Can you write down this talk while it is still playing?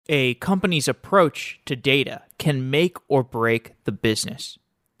A company's approach to data can make or break the business.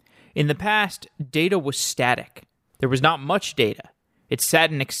 In the past, data was static. There was not much data. It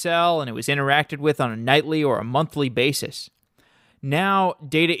sat in Excel and it was interacted with on a nightly or a monthly basis. Now,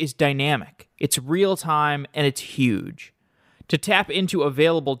 data is dynamic, it's real-time, and it's huge. To tap into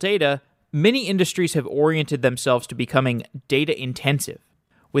available data, many industries have oriented themselves to becoming data-intensive.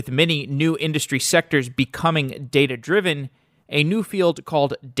 With many new industry sectors becoming data-driven, a new field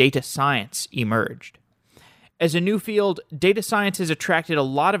called data science emerged. As a new field, data science has attracted a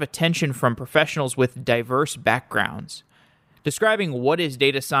lot of attention from professionals with diverse backgrounds. Describing what is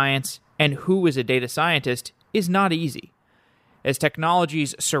data science and who is a data scientist is not easy. As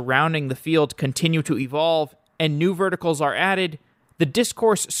technologies surrounding the field continue to evolve and new verticals are added, the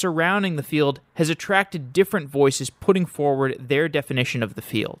discourse surrounding the field has attracted different voices putting forward their definition of the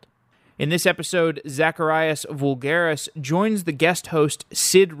field. In this episode, Zacharias Voulgaris joins the guest host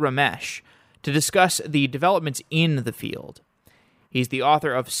Sid Ramesh to discuss the developments in the field. He's the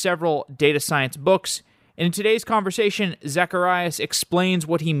author of several data science books, and in today's conversation, Zacharias explains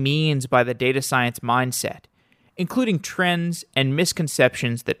what he means by the data science mindset, including trends and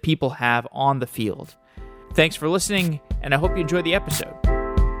misconceptions that people have on the field. Thanks for listening, and I hope you enjoy the episode.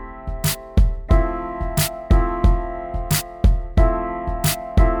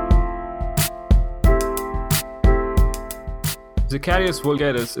 Zacharias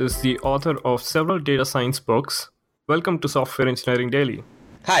Voulgaris is the author of several data science books. Welcome to Software Engineering Daily.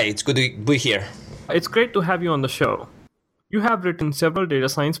 Hi, it's good to be here. It's great to have you on the show. You have written several data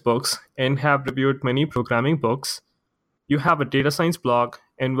science books and have reviewed many programming books. You have a data science blog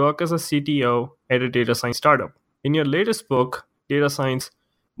and work as a CTO at a data science startup. In your latest book, Data Science,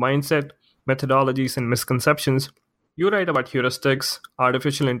 Mindset, Methodologies, and Misconceptions, you write about heuristics,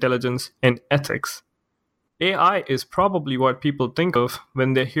 artificial intelligence, and ethics. AI is probably what people think of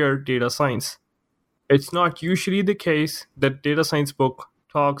when they hear data science. It's not usually the case that data science book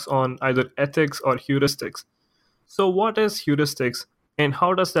talks on either ethics or heuristics. So what is heuristics and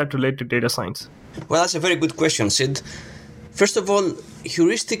how does that relate to data science? Well, that's a very good question, Sid. First of all,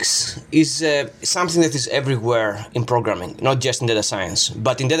 heuristics is something that is everywhere in programming, not just in data science.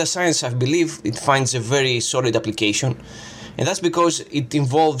 But in data science, I believe it finds a very solid application. And that's because it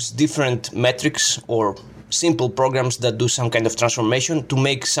involves different metrics or simple programs that do some kind of transformation to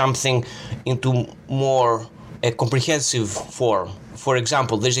make something into more a comprehensive form. For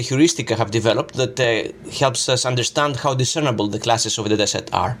example, there's a heuristic I have developed that helps us understand how discernible the classes of a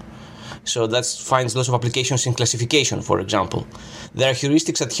dataset are. So that finds lots of applications in classification, for example. There are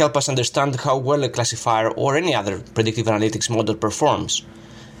heuristics that help us understand how well a classifier or any other predictive analytics model performs.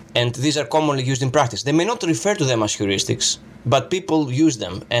 And these are commonly used in practice. They may not refer to them as heuristics, but people use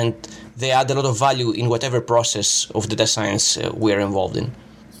them and they add a lot of value in whatever process of data science we are involved in.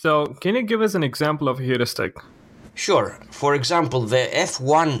 So can you give us an example of a heuristic? Sure. For example, the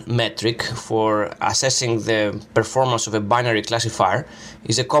F1 metric for assessing the performance of a binary classifier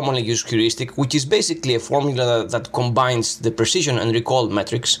is a commonly used heuristic, which is basically a formula that combines the precision and recall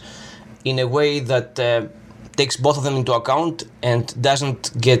metrics in a way that takes both of them into account and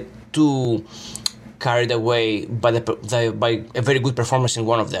doesn't get too carried away by a very good performance in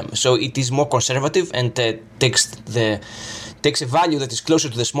one of them. So it is more conservative and takes a value that is closer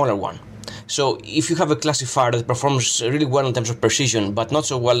to the smaller one. So if you have a classifier that performs really well in terms of precision, but not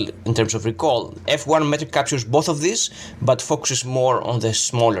so well in terms of recall, F1 metric captures both of these, but focuses more on the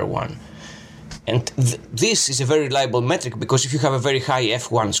smaller one. And this is a very reliable metric because if you have a very high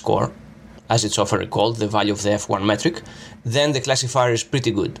F1 score, as it's often called, the value of the F1 metric, then the classifier is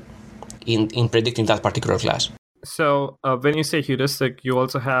pretty good in predicting that particular class. So when you say heuristic, you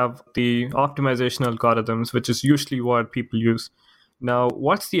also have the optimization algorithms, which is usually what people use. Now,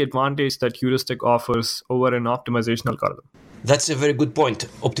 what's the advantage that heuristic offers over an optimization algorithm? That's a very good point.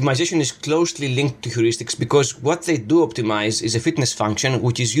 Optimization is closely linked to heuristics because what they do optimize is a fitness function,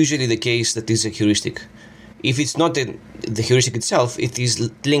 which is usually the case that is a heuristic. If it's not the heuristic itself, it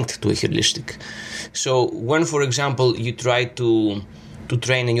is linked to a heuristic. So when, for example, you try to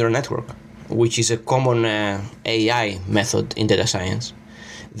train a neural network, which is a common AI method in data science,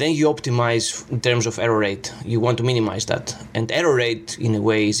 then you optimize in terms of error rate. You want to minimize that. And error rate, in a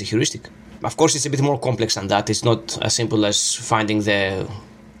way, is a heuristic. Of course, it's a bit more complex than that. It's not as simple as finding the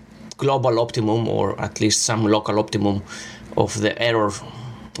global optimum or at least some local optimum of the error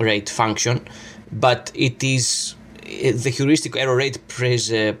rate function. But it is the heuristic error rate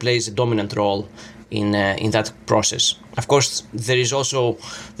plays a dominant role in that process. Of course, there is also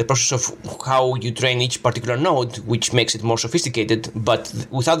the process of how you train each particular node, which makes it more sophisticated. But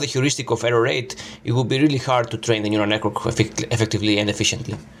without the heuristic of error rate, it would be really hard to train the neural network effectively and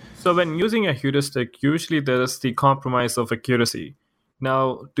efficiently. So when using a heuristic, usually there is the compromise of accuracy.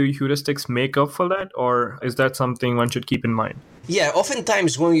 Now, do heuristics make up for that, or is that something one should keep in mind? Yeah,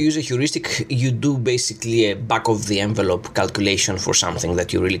 oftentimes when you use a heuristic, you do basically a back-of-the-envelope calculation for something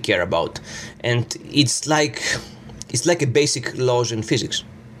that you really care about. And it's like a basic laws in physics.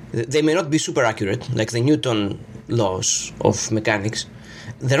 They may not be super accurate, like the Newton laws of mechanics.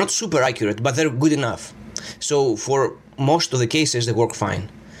 They're not super accurate, but they're good enough. So for most of the cases, they work fine.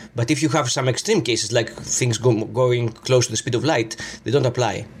 But if you have some extreme cases, like things going close to the speed of light, they don't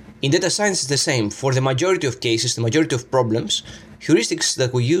apply. In data science, it's the same. For the majority of cases, the majority of problems, heuristics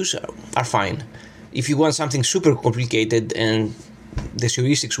that we use are fine. If you want something super complicated and the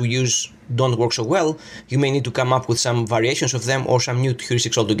heuristics we use don't work so well, you may need to come up with some variations of them or some new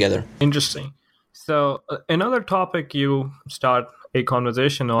heuristics altogether. Interesting. So another topic you start a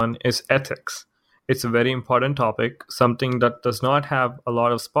conversation on is ethics. It's a very important topic, something that does not have a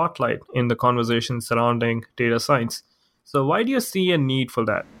lot of spotlight in the conversation surrounding data science. So why do you see a need for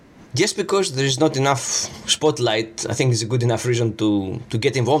that? Just because there is not enough spotlight, I think is a good enough reason to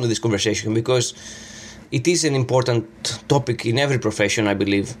get involved in this conversation, because it is an important topic in every profession, I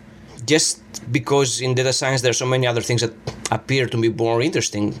believe. Just because in data science there are so many other things that appear to be more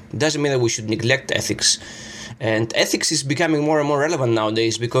interesting, doesn't mean that we should neglect ethics. And ethics is becoming more and more relevant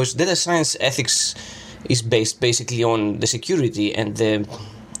nowadays because data science ethics is based basically on the security and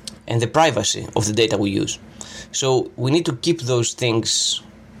the privacy of the data we use. So we need to keep those things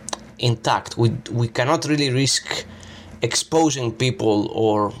intact. We cannot really risk exposing people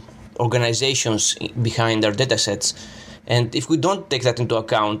or organizations behind our data sets. And if we don't take that into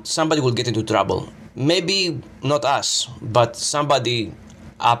account, somebody will get into trouble. Maybe not us, but somebody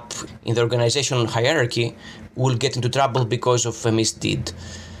up in the organizational hierarchy will get into trouble because of a misdeed.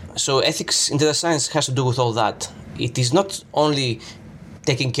 So ethics in data science has to do with all that. It is not only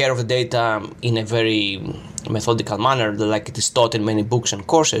taking care of the data in a very methodical manner, like it is taught in many books and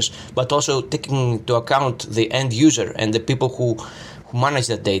courses, but also taking into account the end user and the people who manage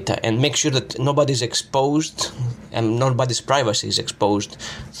that data and make sure that nobody's exposed and nobody's privacy is exposed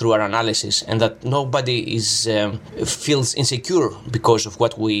through our analysis, and that nobody feels insecure because of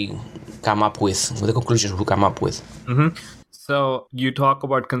what we come up with the conclusions we come up with. Mm-hmm. So you talk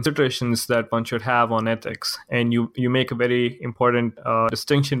about considerations that one should have on ethics, and you make a very important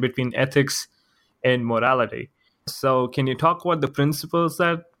distinction between ethics and morality. So can you talk about the principles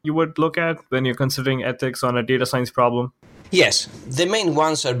that you would look at when you're considering ethics on a data science problem? Yes, the main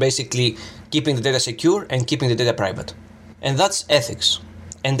ones are basically keeping the data secure and keeping the data private. And that's ethics.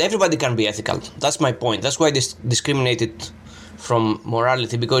 And everybody can be ethical. That's my point. That's why this discriminated from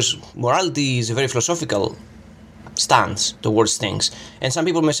morality, because morality is a very philosophical stance towards things. And some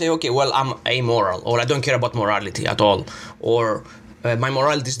people may say, okay, well, I'm amoral, or I don't care about morality at all, or my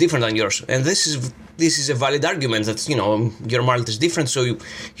morality is different than yours. And this is a valid argument that, your morality is different, so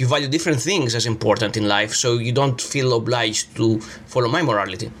you value different things as important in life, so you don't feel obliged to follow my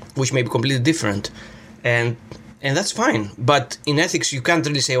morality, which may be completely different. And that's fine. But in ethics, you can't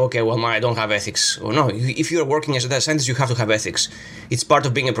really say, okay, well, I don't have ethics. Or no, if you're working as a data scientist, you have to have ethics. It's part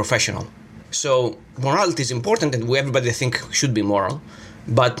of being a professional. So morality is important, and everybody, I think, should be moral.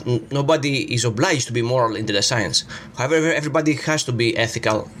 But nobody is obliged to be moral in data science. However, everybody has to be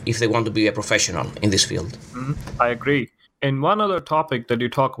ethical if they want to be a professional in this field. Mm-hmm. I agree. And one other topic that you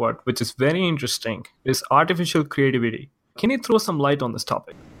talk about, which is very interesting, is artificial creativity. Can you throw some light on this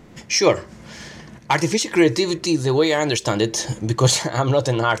topic? Sure. Artificial creativity, the way I understand it, because I'm not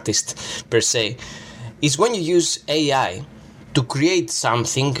an artist per se, is when you use AI to create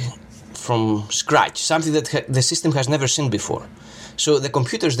something from scratch, something that the system has never seen before. So the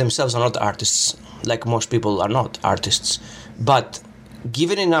computers themselves are not artists, like most people are not artists. But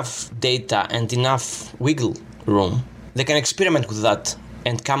given enough data and enough wiggle room, they can experiment with that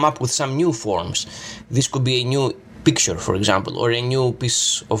and come up with some new forms. This could be a new picture, for example, or a new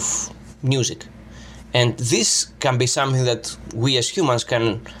piece of music. And this can be something that we as humans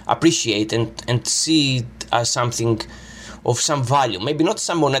can appreciate and see it as something of some value. Maybe not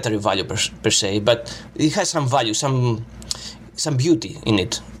some monetary value per se, but it has some value, some beauty in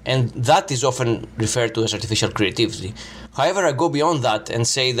it. And that is often referred to as artificial creativity. However, I go beyond that and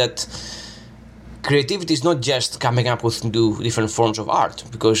say that creativity is not just coming up with new different forms of art,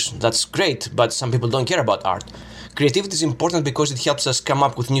 because that's great, but some people don't care about art. creativity is important because it helps us come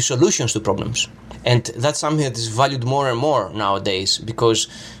up with new solutions to problems. And that's something that is valued more and more nowadays because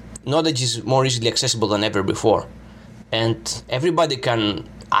knowledge is more easily accessible than ever before. And everybody can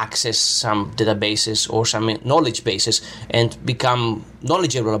access some databases or some knowledge bases and become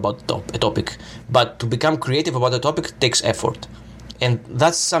knowledgeable about a topic. But to become creative about a topic takes effort. And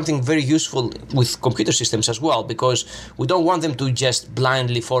that's something very useful with computer systems as well, because we don't want them to just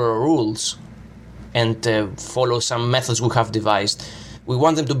blindly follow rules and follow some methods we have devised. We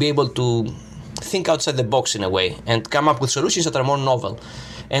want them to be able to think outside the box in a way and come up with solutions that are more novel.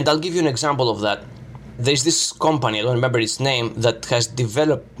 And I'll give you an example of that. There's this company, I don't remember its name, that has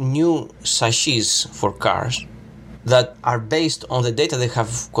developed new sachets for cars that are based on the data they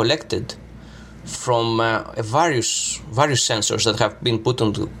have collected from various sensors that have been put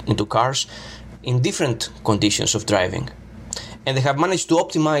into cars in different conditions of driving. And they have managed to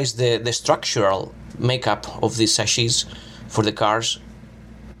optimize the structural makeup of these sachets for the cars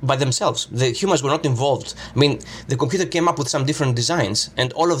by themselves. The humans were not involved. I mean, the computer came up with some different designs,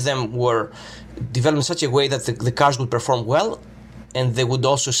 and all of them were developed in such a way that the cars would perform well, and they would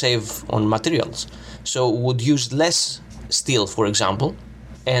also save on materials. So would use less steel, for example,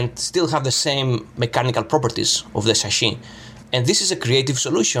 and still have the same mechanical properties of the sachet. And this is a creative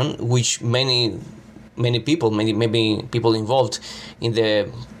solution which many people, maybe people involved in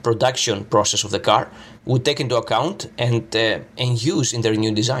the production process of the car would take into account and use in their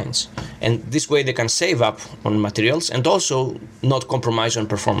new designs. And this way they can save up on materials and also not compromise on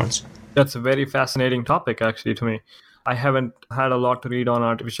performance. That's a very fascinating topic, actually, to me. I haven't had a lot to read on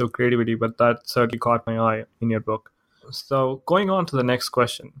artificial creativity, but that certainly caught my eye in your book. So going on to the next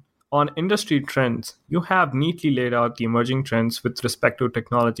question. On industry trends, you have neatly laid out the emerging trends with respect to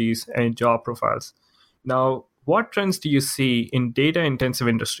technologies and job profiles. Now, what trends do you see in data-intensive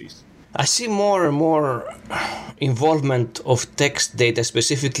industries? I see more and more involvement of text data,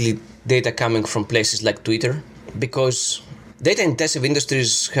 specifically data coming from places like Twitter, because data-intensive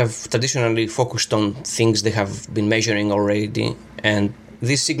industries have traditionally focused on things they have been measuring already, and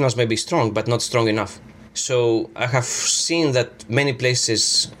these signals may be strong, but not strong enough. So I have seen that many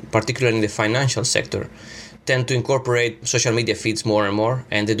places, particularly in the financial sector, tend to incorporate social media feeds more and more,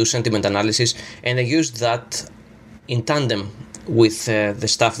 and they do sentiment analysis, and they use that in tandem with the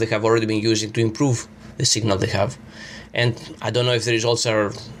stuff they have already been using to improve the signal they have. And I don't know if the results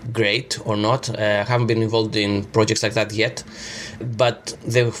are great or not. I haven't been involved in projects like that yet, but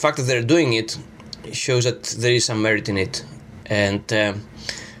the fact that they're doing it shows that there is some merit in it. And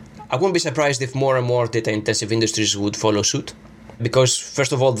I wouldn't be surprised if more and more data-intensive industries would follow suit, because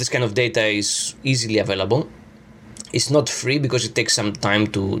first of all, this kind of data is easily available. It's not free because it takes some time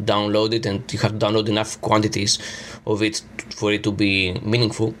to download it, and you have to download enough quantities of it for it to be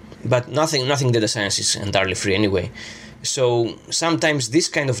meaningful. But nothing data science is entirely free anyway. So sometimes this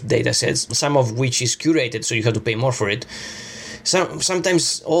kind of data sets, some of which is curated, so you have to pay more for it.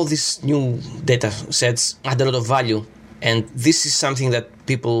 Sometimes all these new data sets add a lot of value, and this is something that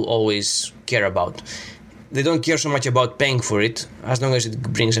people always care about. They don't care so much about paying for it as long as it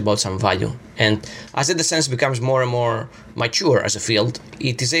brings about some value. And as data science becomes more and more mature as a field,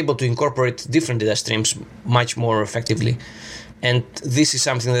 it is able to incorporate different data streams much more effectively. And this is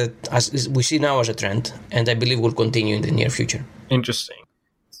something that as we see now as a trend, and I believe will continue in the near future. Interesting.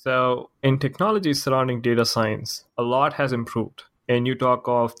 So in technologies surrounding data science, a lot has improved. And you talk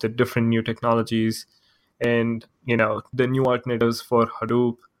of the different new technologies and, the new alternatives for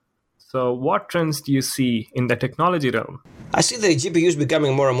Hadoop. So what trends do you see in the technology realm? I see the GPUs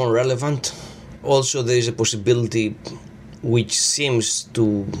becoming more and more relevant. Also, there is a possibility, which seems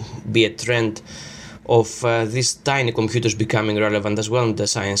to be a trend, of these tiny computers becoming relevant as well in the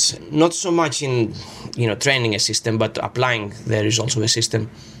science. Not so much in training a system, but applying the results of a system,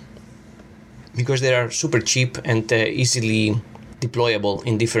 because they are super cheap and easily deployable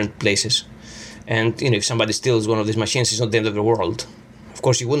in different places. And if somebody steals one of these machines, it's not the end of the world. Of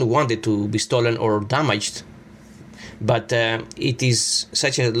course, you wouldn't want it to be stolen or damaged, but it is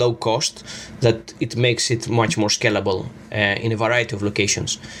such a low cost that it makes it much more scalable in a variety of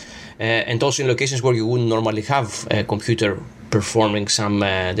locations. And also in locations where you wouldn't normally have a computer performing some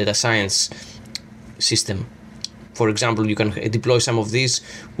data science system. For example, you can deploy some of these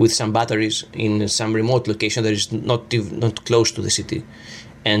with some batteries in some remote location that is not close to the city.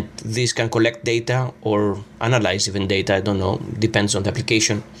 And these can collect data or analyze even data, I don't know, depends on the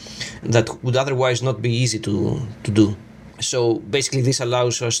application, that would otherwise not be easy to do. So basically this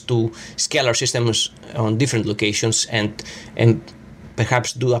allows us to scale our systems on different locations and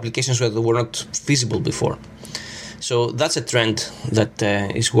perhaps do applications that were not feasible before. So that's a trend that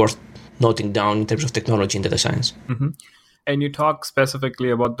is worth noting down in terms of technology in data science. Mm-hmm. And you talk specifically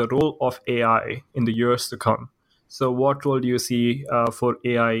about the role of AI in the years to come. So what role do you see for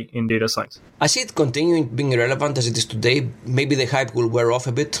AI in data science? I see it continuing being relevant as it is today. Maybe the hype will wear off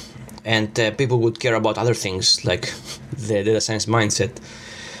a bit and people would care about other things like the data science mindset.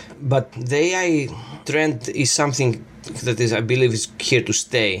 But the AI trend is something that is, I believe, is here to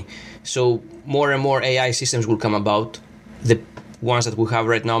stay. So more and more AI systems will come about. The ones that we have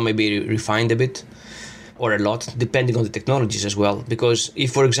right now may be refined a bit or a lot, depending on the technologies as well. Because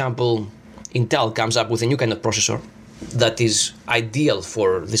if, for example, Intel comes up with a new kind of processor that is ideal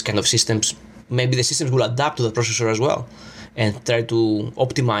for this kind of systems, maybe the systems will adapt to the processor as well and try to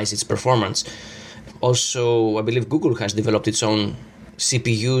optimize its performance. Also, I believe Google has developed its own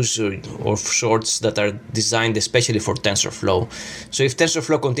CPUs or sorts that are designed especially for TensorFlow. So if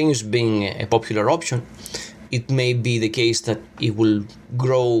TensorFlow continues being a popular option, it may be the case that it will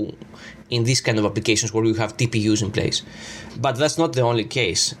grow in these kind of applications where you have TPUs in place. But that's not the only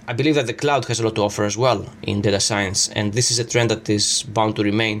case. I believe that the cloud has a lot to offer as well in data science, and this is a trend that is bound to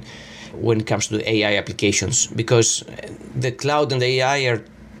remain when it comes to AI applications, because the cloud and the AI are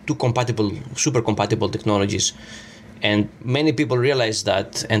two compatible, super compatible technologies. And many people realize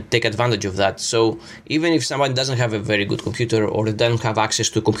that and take advantage of that. So even if someone doesn't have a very good computer or they don't have access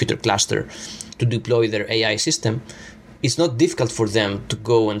to a computer cluster to deploy their AI system, it's not difficult for them to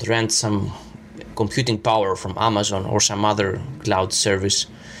go and rent some computing power from Amazon or some other cloud service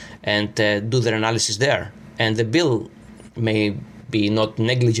and do their analysis there. And the bill may be not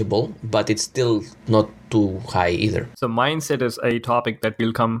negligible, but it's still not too high either. So mindset is a topic that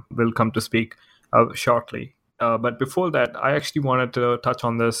will come to speak shortly. But before that, I actually wanted to touch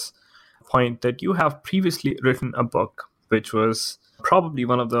on this point that you have previously written a book, which was probably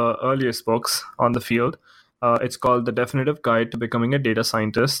one of the earliest books on the field. It's called The Definitive Guide to Becoming a Data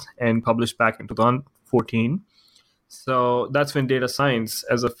Scientist and published back in 2014. So that's when data science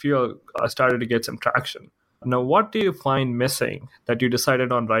as a field started to get some traction. Now, what do you find missing that you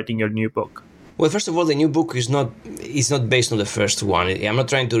decided on writing your new book? Well, first of all, the new book is not based on the first one. I'm not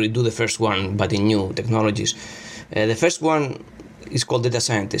trying to redo the first one, but in new technologies. The first one is called Data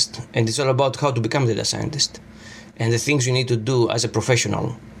Scientist, and it's all about how to become a data scientist and the things you need to do as a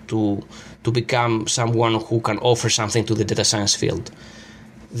professional to become someone who can offer something to the data science field.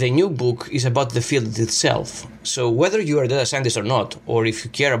 The new book is about the field itself. So whether you are a data scientist or not, or if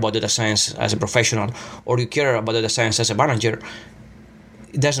you care about data science as a professional, or you care about data science as a manager,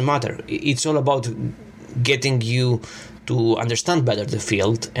 it doesn't matter. It's all about getting you to understand better the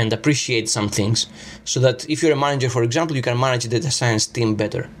field and appreciate some things so that if you're a manager, for example, you can manage the data science team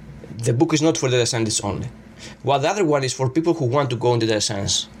better. The book is not for data scientists only. While the other one is for people who want to go into data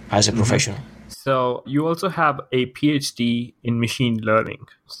science as a professional. So you also have a PhD in machine learning.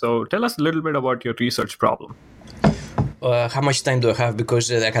 So tell us a little bit about your research problem. How much time do I have?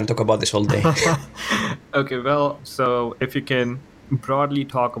 Because I can talk about this all day. Okay, well, so if you can broadly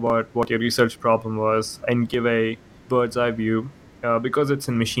talk about what your research problem was and give a bird's eye view, because it's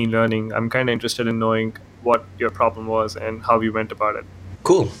in machine learning, I'm kind of interested in knowing what your problem was and how you went about it.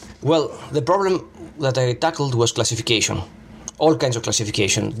 Cool. Well, the problem that I tackled was classification. All kinds of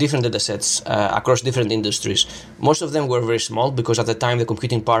classification, different data sets across different industries. Most of them were very small because at the time the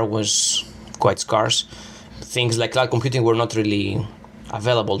computing power was quite scarce. Things like cloud computing were not really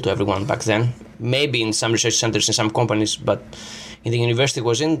available to everyone back then. Maybe in some research centers in some companies, but in the university I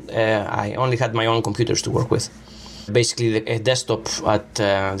was in, I only had my own computers to work with. Basically a desktop at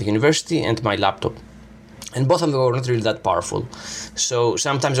the university and my laptop. And both of them were not really that powerful. So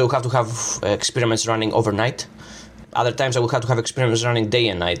sometimes I would have to have experiments running overnight. Other times I would have to have experiments running day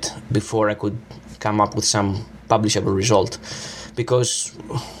and night before I could come up with some publishable result. Because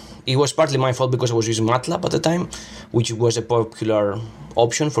it was partly my fault because I was using MATLAB at the time, which was a popular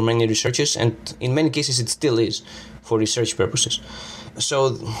option for many researchers, and in many cases it still is for research purposes. So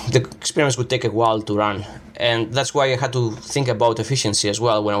the experiments would take a while to run, and that's why I had to think about efficiency as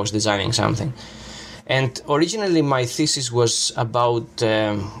well when I was designing something. And originally my thesis was about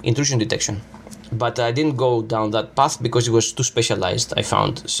intrusion detection, but I didn't go down that path because it was too specialized, I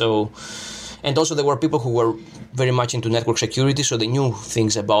found. And also there were people who were very much into network security, so they knew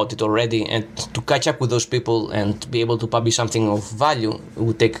things about it already, and to catch up with those people and be able to publish something of value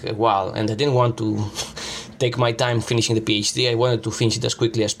would take a while, and I didn't want to take my time finishing the PhD. I wanted to finish it as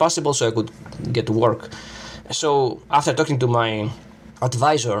quickly as possible so I could get to work. So after talking to my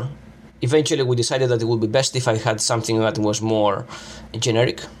advisor, eventually we decided that it would be best if I had something that was more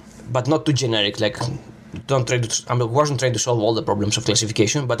generic, but not too generic, like wasn't trying to solve all the problems of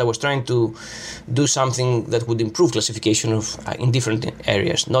classification, but I was trying to do something that would improve classification in different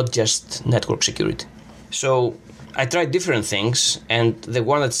areas, not just network security. So I tried different things, and the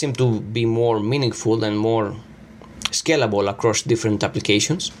one that seemed to be more meaningful and more scalable across different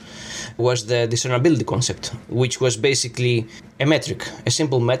applications was the discernibility concept, which was basically a metric, a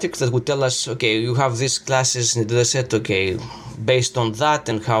simple metric that would tell us, okay, you have these classes in the dataset, okay, based on that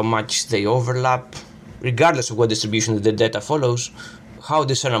and how much they overlap, regardless of what distribution the data follows, how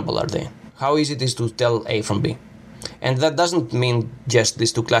discernible are they? How easy it is to tell A from B? And that doesn't mean just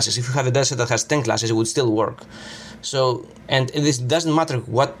these two classes. If you have a dataset that has 10 classes, it would still work. So, and this doesn't matter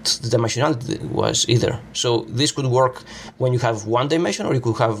what the dimensionality was either. So this could work when you have one dimension, or it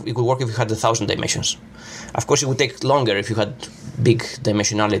could work if you had 1,000 dimensions. Of course, it would take longer if you had big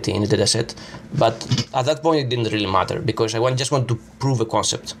dimensionality in the dataset, but at that point it didn't really matter because I just want to prove a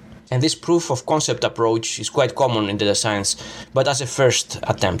concept. And this proof of concept approach is quite common in data science, but as a first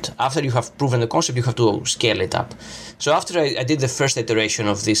attempt. After you have proven the concept, you have to scale it up. So after I did the first iteration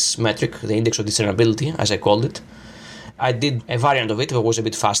of this metric, the index of discernibility, as I called it, I did a variant of it that was a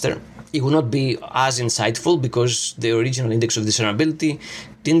bit faster. It would not be as insightful because the original index of discernibility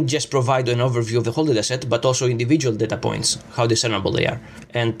didn't just provide an overview of the whole dataset, but also individual data points, how discernible they are.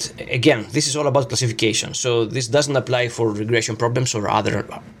 And again, this is all about classification. So this doesn't apply for regression problems or other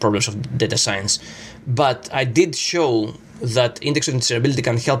problems of data science. But I did show that index of discernibility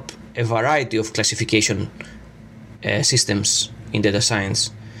can help a variety of classification systems in data science.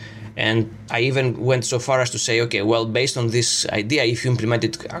 And I even went so far as to say, okay, well, based on this idea, if you implement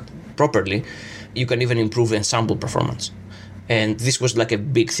it properly, you can even improve ensemble performance. And this was like a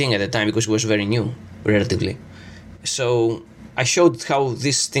big thing at the time because it was very new, relatively. So I showed how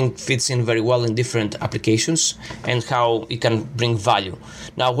this thing fits in very well in different applications and how it can bring value.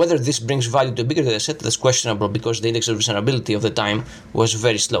 Now, whether this brings value to a bigger data set, that's questionable because the index of discernibility of the time was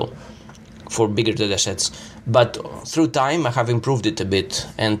very slow for bigger data sets. But through time, I have improved it a bit,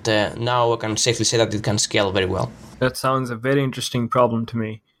 and now I can safely say that it can scale very well. That sounds a very interesting problem to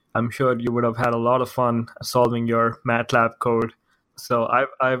me. I'm sure you would have had a lot of fun solving your MATLAB code. So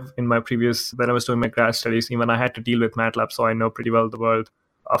I've in my previous, when I was doing my grad studies, even I had to deal with MATLAB, so I know pretty well the world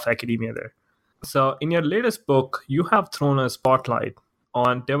of academia there. So in your latest book, you have thrown a spotlight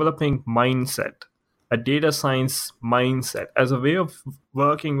on developing mindset, a data science mindset as a way of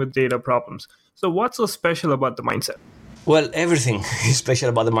working with data problems. So what's so special about the mindset? Well, everything is special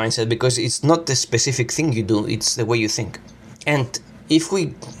about the mindset because it's not the specific thing you do, it's the way you think. And if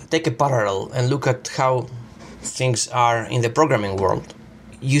we take a parallel and look at how things are in the programming world,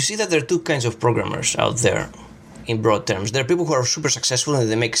 you see that there are two kinds of programmers out there in broad terms. There are people who are super successful and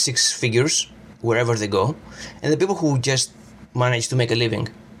they make six figures wherever they go, and the people who just manage to make a living.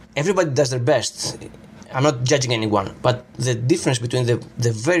 Everybody does their best. I'm not judging anyone, but the difference between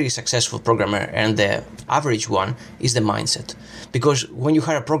the very successful programmer and the average one is the mindset. Because when you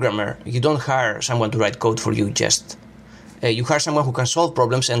hire a programmer, you don't hire someone to write code for you just. You hire someone who can solve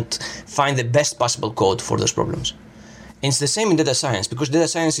problems and find the best possible code for those problems. And it's the same in data science, because data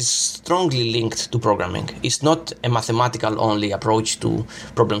science is strongly linked to programming. It's not a mathematical only approach to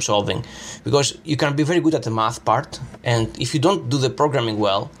problem solving, because you can be very good at the math part, and if you don't do the programming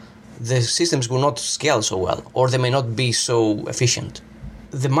well, the systems will not scale so well, or they may not be so efficient.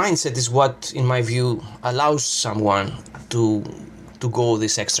 The mindset is what, in my view, allows someone to go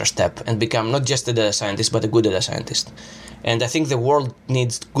this extra step and become not just a data scientist, but a good data scientist. And I think the world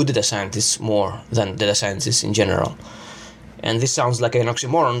needs good data scientists more than data scientists in general. And this sounds like an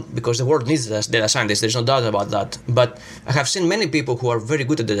oxymoron because the world needs data scientists, there's no doubt about that. But I have seen many people who are very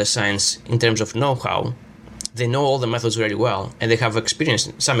good at data science in terms of know-how. They know all the methods very well, and they have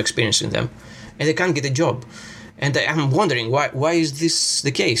some experience in them, and they can't get a job. And I'm wondering why is this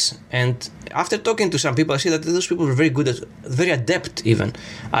the case? And after talking to some people, I see that those people are very adept even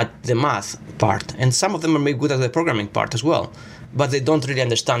at the math part, and some of them are maybe good at the programming part as well, but they don't really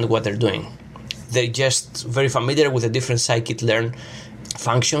understand what they're doing. They're just very familiar with the different scikit-learn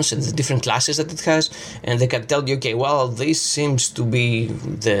functions and the different classes that it has, and they can tell you, okay, well, this seems to be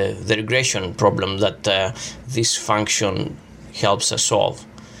the regression problem that this function helps us solve.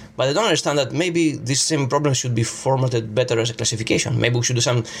 But I don't understand that maybe this same problem should be formatted better as a classification. Maybe we should do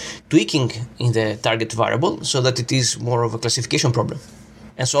some tweaking in the target variable so that it is more of a classification problem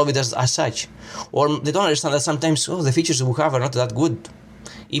and solve it as such. Or they don't understand that sometimes the features we have are not that good.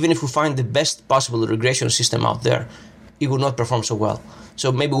 Even if we find the best possible regression system out there, it will not perform so well.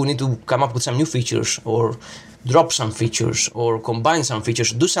 So maybe we need to come up with some new features, or drop some features, or combine some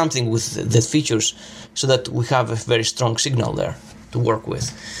features, do something with the features so that we have a very strong signal there. to work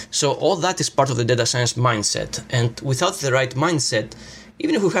with. So all that is part of the data science mindset. And without the right mindset,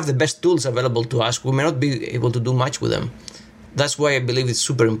 even if we have the best tools available to us, we may not be able to do much with them. That's why I believe it's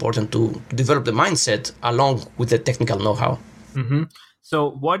super important to develop the mindset along with the technical know-how. Mm-hmm.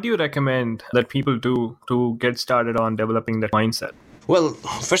 So what do you recommend that people do to get started on developing that mindset? Well,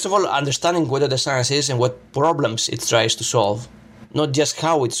 first of all, understanding what data science is and what problems it tries to solve, not just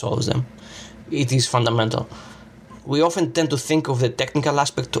how it solves them. It is fundamental. We often tend to think of the technical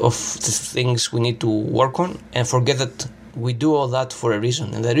aspect of the things we need to work on and forget that we do all that for a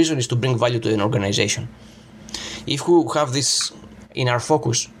reason. And the reason is to bring value to an organization. If we have this in our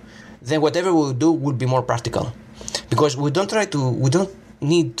focus, then whatever we do will be more practical. Because we don't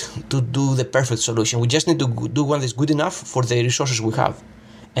need to do the perfect solution. We just need to do one that's good enough for the resources we have.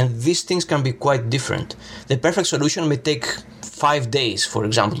 And these things can be quite different. The perfect solution may take 5 days, for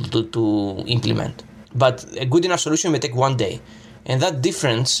example, to implement. But a good enough solution may take 1 day. And that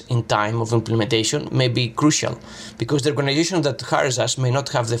difference in time of implementation may be crucial because the organization that hires us may not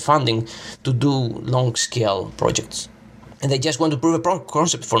have the funding to do long-scale projects. And they just want to prove a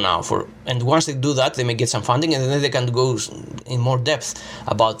concept for now. And once they do that, they may get some funding and then they can go in more depth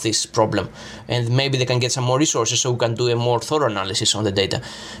about this problem. And maybe they can get some more resources so we can do a more thorough analysis on the data.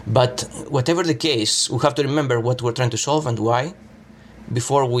 But whatever the case, we have to remember what we're trying to solve and why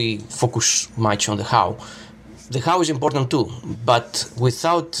before we focus much on the how. The how is important too, but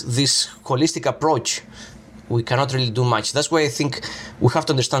without this holistic approach, we cannot really do much. That's why I think we have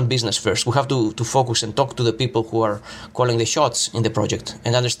to understand business first. We have to focus and talk to the people who are calling the shots in the project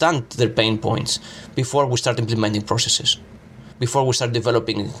and understand their pain points before we start implementing processes, before we start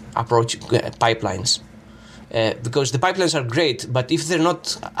developing approach pipelines. Because the pipelines are great, but if they're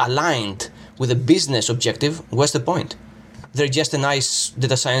not aligned with a business objective, what's the point? They're just a nice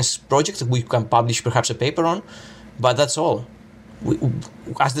data science project that we can publish perhaps a paper on, but that's all.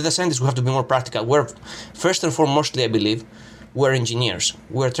 As data scientists, we have to be more practical. We're, first and foremostly, I believe, we're engineers.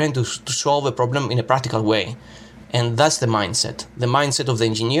 We're trying to solve a problem in a practical way. And that's the mindset of the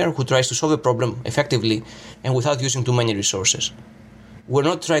engineer who tries to solve a problem effectively and without using too many resources. We're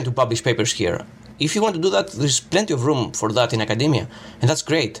not trying to publish papers here. If you want to do that, there's plenty of room for that in academia, and that's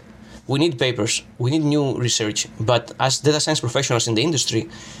great. We need papers, we need new research, but as data science professionals in the industry,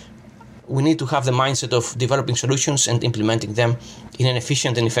 we need to have the mindset of developing solutions and implementing them in an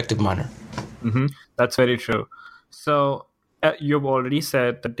efficient and effective manner. Mm-hmm. That's very true. So you've already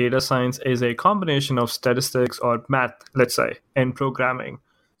said that data science is a combination of statistics or math, let's say, and programming.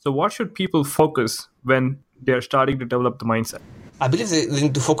 So what should people focus when they're starting to develop the mindset? I believe they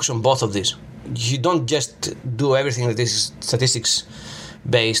need to focus on both of these. You don't just do everything that is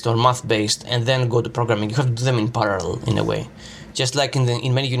statistics-based or math-based and then go to programming. You have to do them in parallel in a way. Just like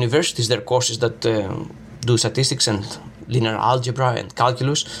in many universities, there are courses that do statistics and linear algebra and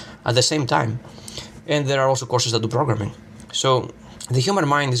calculus at the same time. And there are also courses that do programming. So the human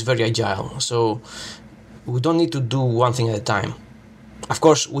mind is very agile. So we don't need to do one thing at a time. Of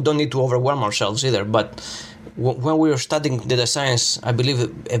course, we don't need to overwhelm ourselves either, but when we are studying data science, I believe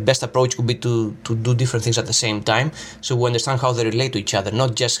a best approach would be to do different things at the same time so we understand how they relate to each other,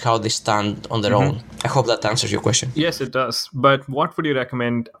 not just how they stand on their own. I hope that answers your question. Yes, it does. But what would you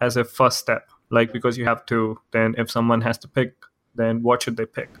recommend as a first step? Like, because you have to, then if someone has to pick, then what should they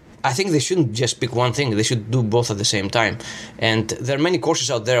pick? I think they shouldn't just pick one thing. They should do both at the same time. And there are many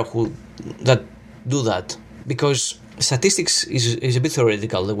courses out there that do that because statistics is a bit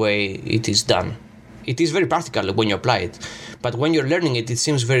theoretical the way it is done. It is very practical when you apply it, but when you're learning it, it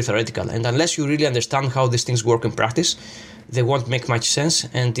seems very theoretical. And unless you really understand how these things work in practice, they won't make much sense.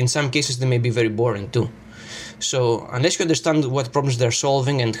 And in some cases, they may be very boring too. So unless you understand what problems they're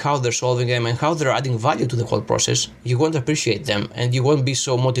solving and how they're solving them and how they're adding value to the whole process, you won't appreciate them and you won't be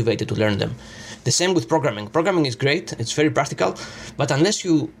so motivated to learn them. The same with programming. Programming is great, it's very practical, but unless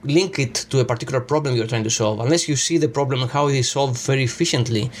you link it to a particular problem you're trying to solve, unless you see the problem and how it is solved very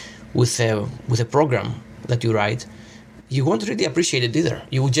efficiently with a program that you write, you won't really appreciate it either.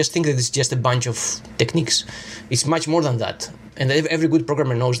 You would just think that it's just a bunch of techniques. It's much more than that. And every good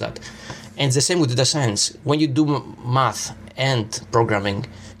programmer knows that. And it's the same with data science. When you do math and programming,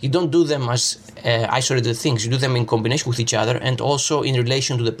 you don't do them as isolated things. You do them in combination with each other and also in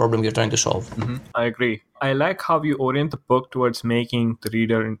relation to the problem you're trying to solve. Mm-hmm. I agree. I like how you orient the book towards making the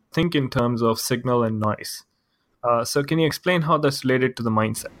reader think in terms of signal and noise. So can you explain how that's related to the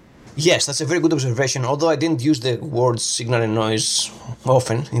mindset? Yes, that's a very good observation. Although I didn't use the words signal and noise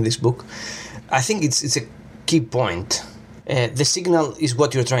often in this book, I think it's a key point. The signal is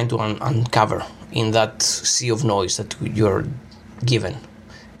what you're trying to uncover in that sea of noise that you're given.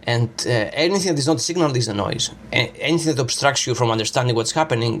 And anything that is not a signal is the noise. Anything that obstructs you from understanding what's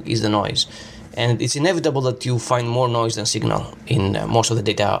happening is the noise. And it's inevitable that you find more noise than signal in most of the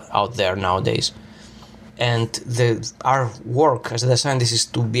data out there nowadays. And our work as data scientists is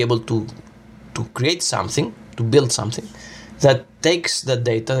to be able to create something, to build something that takes the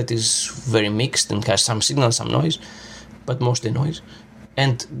data that is very mixed and has some signal, some noise, but mostly noise,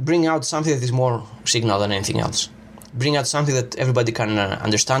 and bring out something that is more signal than anything else. Bring out something that everybody can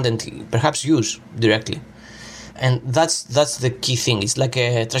understand and perhaps use directly. And that's the key thing. It's like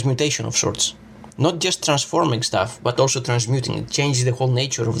a transmutation of sorts. Not just transforming stuff, but also transmuting. It changes the whole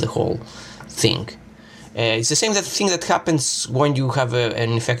nature of the whole thing. It's the same thing that happens when you have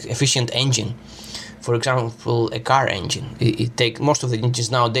an efficient engine. For example, a car engine. Most of the engines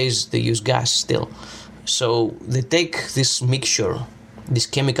nowadays, they use gas still. So they take this mixture, this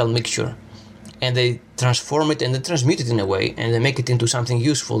chemical mixture, and they transform it and they transmute it in a way, and they make it into something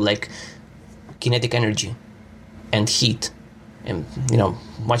useful like kinetic energy and heat. And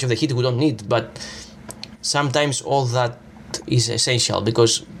much of the heat we don't need, but sometimes all that is essential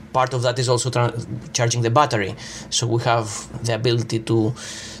because part of that is also charging the battery. So we have the ability to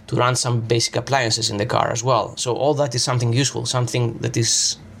run some basic appliances in the car as well. So all that is something useful, something that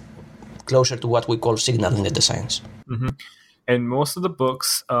is closer to what we call signal in data science. Mm-hmm. And most of the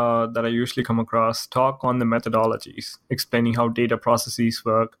books that I usually come across talk on the methodologies, explaining how data processes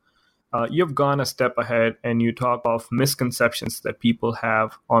work. You've gone a step ahead and you talk of misconceptions that people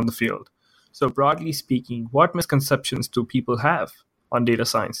have on the field. So broadly speaking, what misconceptions do people have on data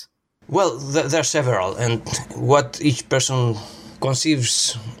science? Well, there are several, and what each person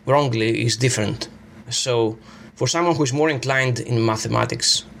conceives wrongly is different. So for someone who is more inclined in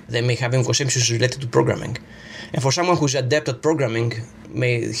mathematics, they may have misconceptions related to programming. And for someone who's adept at programming,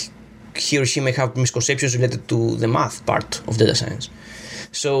 he or she may have misconceptions related to the math part of data science.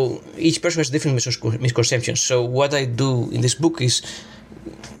 So each person has different misconceptions. So what I do in this book is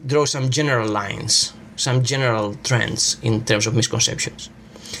draw some general lines, some general trends in terms of misconceptions.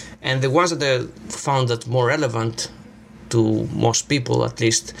 And the ones that I found that more relevant to most people, at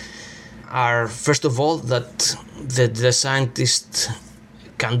least, are, first of all, that the data scientist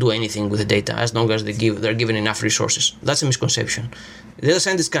can do anything with the data as long as they're given enough resources. That's a misconception. The data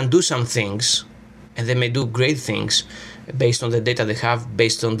scientists can do some things, and they may do great things based on the data they have,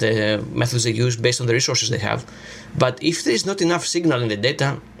 based on the methods they use, based on the resources they have. But if there is not enough signal in the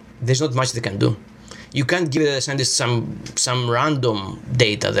data, there's not much they can do. You can't give the data scientists some random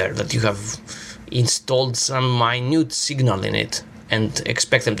data there that you have installed some minute signal in it and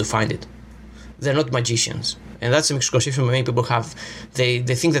expect them to find it. They're not magicians. And that's a misconception many people have. They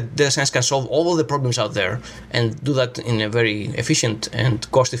think that data science can solve all of the problems out there and do that in a very efficient and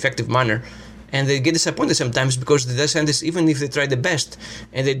cost-effective manner. And they get disappointed sometimes because the data scientists, even if they try the best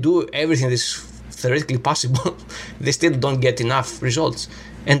and they do everything that's theoretically possible, they still don't get enough results.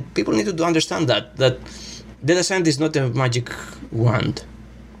 And people need to understand that data science is not a magic wand.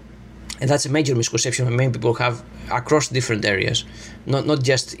 And that's a major misconception that many people have across different areas, not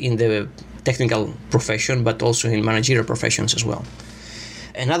just in the technical profession, but also in managerial professions as well.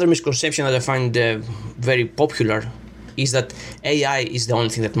 Another misconception that I find very popular is that AI is the only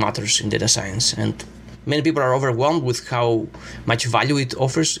thing that matters in data science. And many people are overwhelmed with how much value it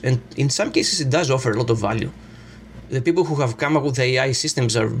offers. And in some cases, it does offer a lot of value. The people who have come up with AI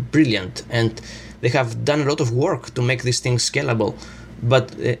systems are brilliant, and they have done a lot of work to make these things scalable.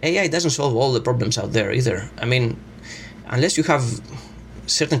 But AI doesn't solve all the problems out there either. I mean, unless you have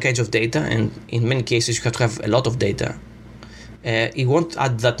certain kinds of data, and in many cases you have to have a lot of data, it won't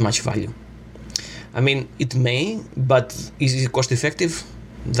add that much value. I mean, it may, but is it cost effective?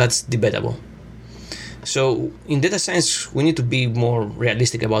 That's debatable. So in data science, we need to be more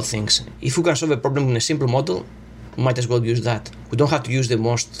realistic about things. If we can solve a problem in a simple model, we might as well use that. We don't have to use the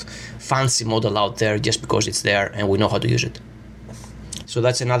most fancy model out there just because it's there and we know how to use it. So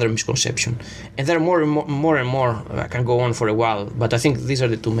that's another misconception. And there are more and more. I can go on for a while, but I think these are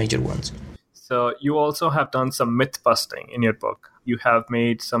the two major ones. So you also have done some myth busting in your book. You have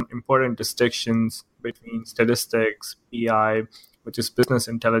made some important distinctions between statistics, BI, which is business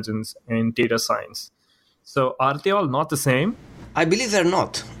intelligence, and data science. So are they all not the same? I believe they're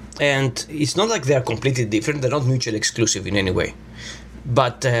not. And it's not like they're completely different. They're not mutually exclusive in any way.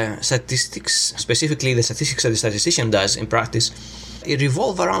 But statistics, specifically the statistics that the statistician does in practice, it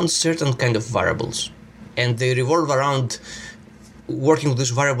revolve around certain kind of variables. And they revolve around working with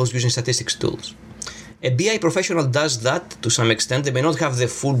those variables using statistics tools. A BI professional does that to some extent. They may not have the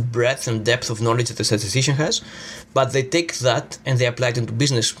full breadth and depth of knowledge that a statistician has, but they take that and they apply it into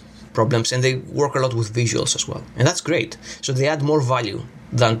business problems, and they work a lot with visuals as well. And that's great. So they add more value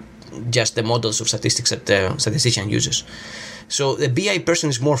than just the models of statistics that the statistician uses. So the BI person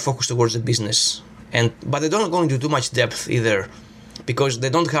is more focused towards the business, but they don't go into too much depth either, because they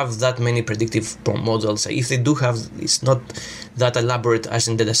don't have that many predictive models. If they do have, it's not that elaborate as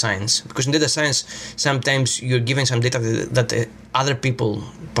in data science. Because in data science, sometimes you're given some data that other people,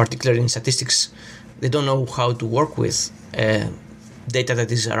 particularly in statistics, they don't know how to work with. Data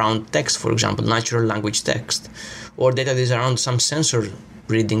that is around text, for example, natural language text, or data that is around some sensor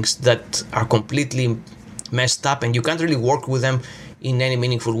readings that are completely messed up, and you can't really work with them in any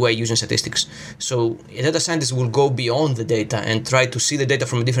meaningful way using statistics. So a data scientist will go beyond the data and try to see the data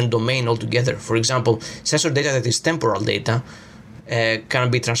from a different domain altogether. For example, sensor data that is temporal data can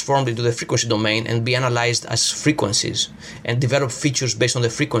be transformed into the frequency domain and be analyzed as frequencies and develop features based on the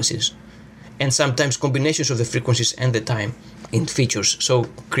frequencies, and sometimes combinations of the frequencies and the time in features. So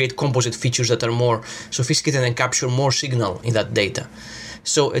create composite features that are more sophisticated and capture more signal in that data.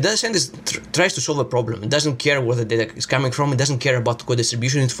 So a data scientist tries to solve a problem. It doesn't care where the data is coming from. It doesn't care about what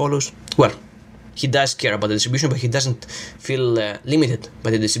distribution it follows. Well, he does care about the distribution, but he doesn't feel limited by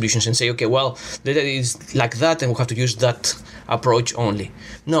the distributions and say, okay, well, the data is like that and we have to use that approach only.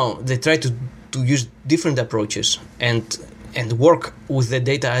 No, they try to use different approaches and work with the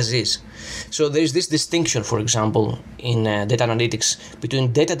data as is. So there is this distinction, for example, in data analytics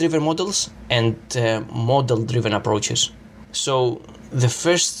between data-driven models and model-driven approaches. So the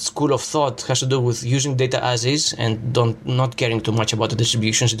first school of thought has to do with using data as is and not caring too much about the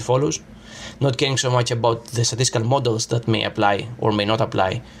distributions it follows, not caring so much about the statistical models that may apply or may not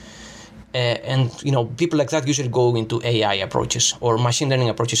apply. And people like that usually go into AI approaches or machine learning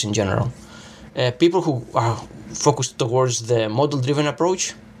approaches in general. People who are focused towards the model-driven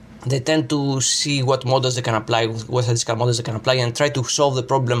approach, they tend to see what models they can apply, what statistical models they can apply, and try to solve the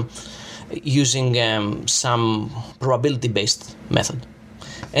problem using some probability-based method.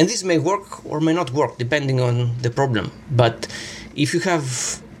 And this may work or may not work depending on the problem. But if you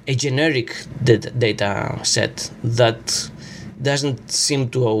have a generic data set that doesn't seem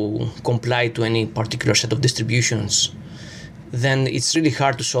to comply to any particular set of distributions, then it's really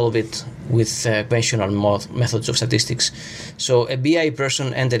hard to solve it with conventional methods of statistics. So a BI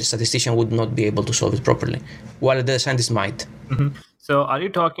person and a statistician would not be able to solve it properly, while a data scientist might. Mm-hmm. So are you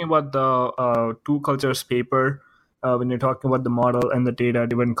talking about the two cultures paper when you're talking about the model and the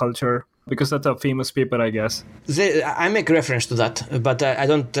data-driven culture? Because that's a famous paper, I guess. I make reference to that, but I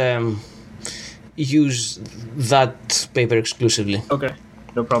don't use that paper exclusively. Okay,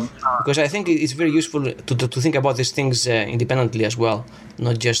 no problem. Because I think it's very useful to think about these things independently as well,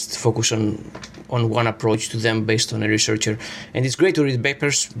 not just focus on one approach to them based on a researcher. And it's great to read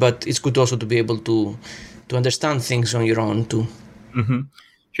papers, but it's good also to be able to understand things on your own too. Mm-hmm.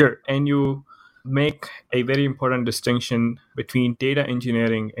 Sure. And you make a very important distinction between data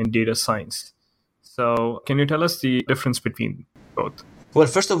engineering and data science. So can you tell us the difference between both? Well,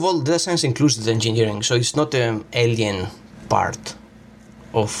 first of all, data science includes the engineering, so it's not an alien part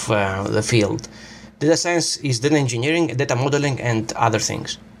of the field. Data science is data engineering, data modeling, and other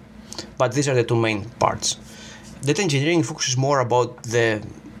things. But these are the two main parts. Data engineering focuses more about the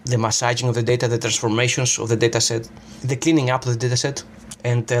massaging of the data, the transformations of the data set, the cleaning up of the data set,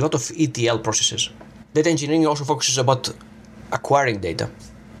 and a lot of ETL processes. Data engineering also focuses about acquiring data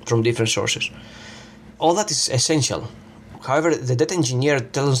from different sources. All that is essential. However, the data engineer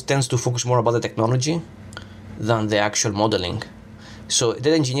tends to focus more about the technology than the actual modeling. So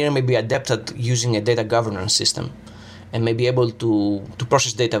data engineer may be adept at using a data governance system and may be able to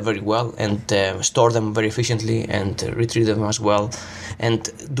process data very well and store them very efficiently and retrieve them as well, and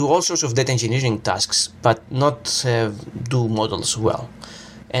do all sorts of data engineering tasks, but not do models well.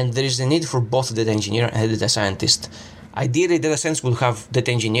 And there is a need for both a data engineer and a data scientist. Ideally, data science will have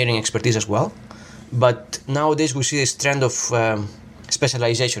data engineering expertise as well, but nowadays we see this trend of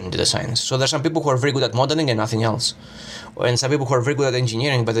specialization in data science. So there are some people who are very good at modeling and nothing else, and some people who are very good at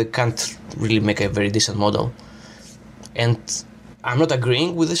engineering, but they can't really make a very decent model. And I'm not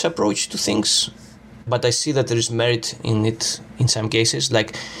agreeing with this approach to things, but I see that there is merit in it in some cases.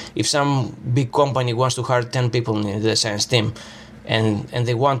 Like if some big company wants to hire 10 people in the data science team and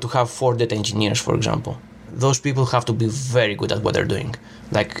they want to have 4 data engineers, for example, those people have to be very good at what they're doing,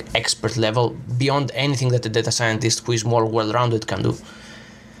 like expert level, beyond anything that a data scientist who is more well-rounded can do.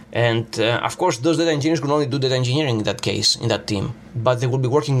 And of course, those data engineers can only do data engineering in that case, in that team, but they will be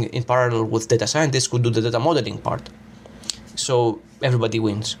working in parallel with data scientists who do the data modeling part. So everybody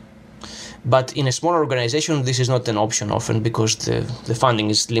wins. But in a smaller organization, this is not an option often because the funding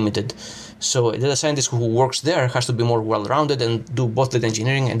is limited. So a data scientist who works there has to be more well-rounded and do both data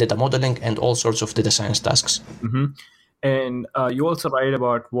engineering and data modeling and all sorts of data science tasks. Mm-hmm. And you also write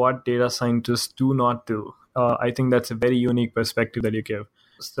about what data scientists do not do. I think that's a very unique perspective that you give.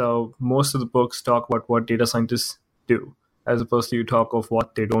 So most of the books talk about what data scientists do, as opposed to you talk of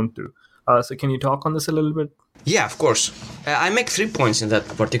what they don't do. So can you talk on this a little bit? Yeah, of course. I make 3 points in that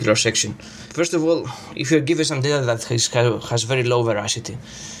particular section. First of all, if you're given some data that has very low veracity,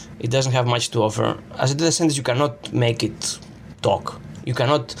 it doesn't have much to offer. As a data scientist, you cannot make it talk. You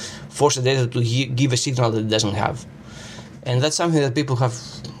cannot force the data to give a signal that it doesn't have. And that's something that people have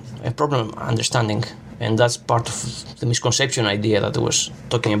a problem understanding. And that's part of the misconception idea that I was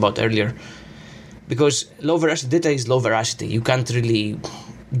talking about earlier. Because low veracity data is low veracity. You can't really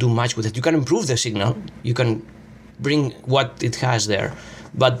do much with it. You can improve the signal. You can bring what it has there.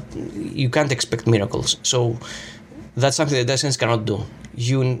 But you can't expect miracles. So that's something that data science cannot do.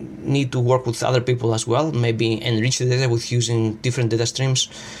 You need to work with other people as well, maybe enrich the data with using different data streams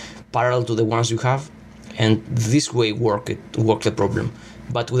parallel to the ones you have, and this way work the problem.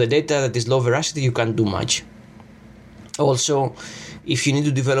 But with the data that is low veracity, you can't do much. Also, if you need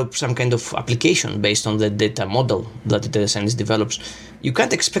to develop some kind of application based on the data model that the data scientist develops, you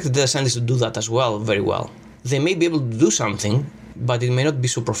can't expect the data scientist to do that as well very well. They may be able to do something, but it may not be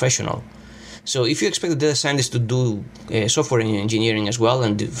so professional. So if you expect the data scientist to do software engineering as well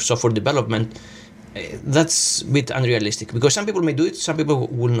and software development, that's a bit unrealistic because some people may do it, some people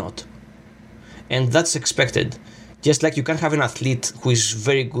will not. And that's expected. Just like you can't have an athlete who is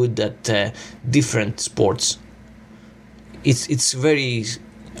very good at different sports. It's very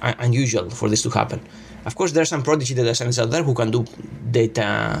unusual for this to happen. Of course, there are some prodigy data scientists out there who can do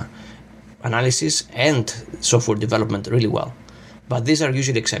data analysis and software development really well. But these are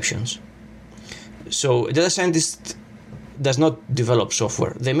usually exceptions. So a data scientist does not develop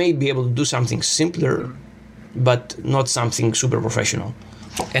software. They may be able to do something simpler, but not something super professional.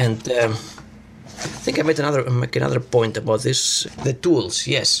 And I think I make another point about this. The tools,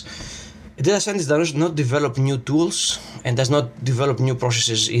 yes. A data scientist does not develop new tools and does not develop new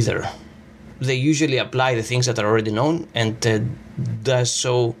processes either. They usually apply the things that are already known and does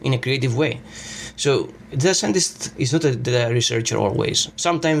so in a creative way. So a data scientist is not a data researcher always.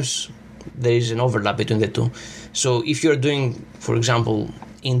 Sometimes there is an overlap between the two. So if you're doing, for example,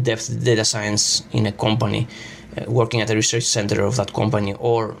 in-depth data science in a company, working at a research center of that company,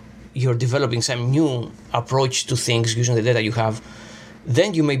 or you're developing some new approach to things using the data you have,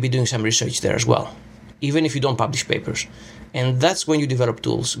 then you may be doing some research there as well, even if you don't publish papers. And that's when you develop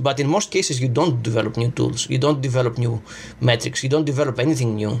tools. But in most cases, you don't develop new tools. You don't develop new metrics. You don't develop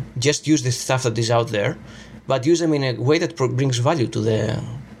anything new. Just use the stuff that is out there, but use them in a way that brings value to the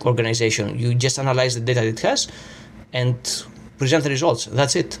organization. You just analyze the data it has and present the results.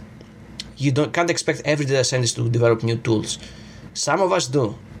 That's it. You can't expect every data scientist to develop new tools. Some of us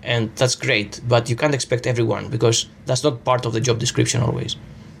do, and that's great, but you can't expect everyone because that's not part of the job description always.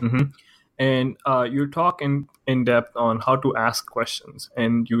 Mm-hmm. And you talk in depth on how to ask questions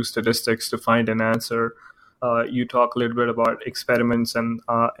and use statistics to find an answer. You talk a little bit about experiments and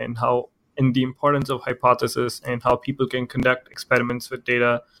how and the importance of hypothesis and how people can conduct experiments with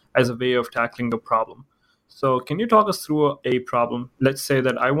data as a way of tackling a problem. So can you talk us through a problem? Let's say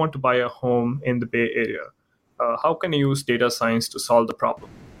that I want to buy a home in the Bay Area. How can I use data science to solve the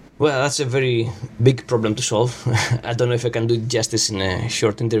problem? Well, that's a very big problem to solve. I don't know if I can do it justice in a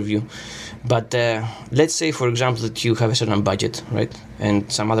short interview. But let's say, for example, that you have a certain budget, right?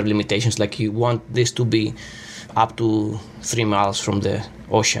 And some other limitations, like you want this to be up to 3 miles from the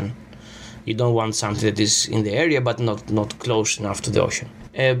ocean. You don't want something that is in the area, but not close enough to the ocean.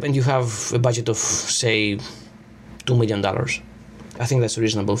 And you have a budget of, say, $2 million. I think that's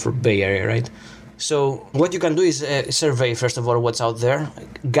reasonable for Bay Area, right? So what you can do is survey, first of all, what's out there,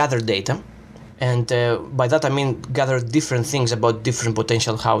 gather data. And by that, I mean gather different things about different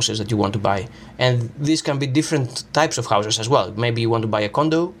potential houses that you want to buy. And these can be different types of houses as well. Maybe you want to buy a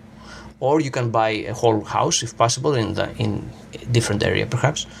condo, or you can buy a whole house, if possible, in a different area,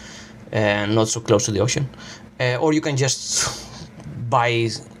 perhaps, not so close to the ocean. Or you can just buy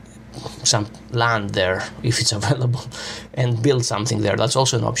some land there, if it's available, and build something there. That's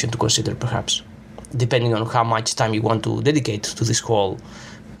also an option to consider, perhaps, depending on how much time you want to dedicate to this whole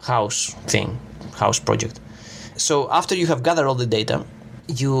house project. So after you have gathered all the data,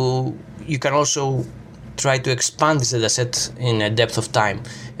 you can also try to expand this data set in a depth of time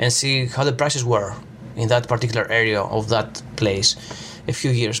and see how the prices were in that particular area of that place a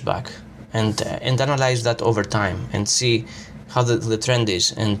few years back, and analyze that over time and see how the trend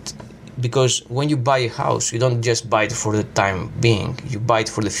is. And because when you buy a house, you don't just buy it for the time being, you buy it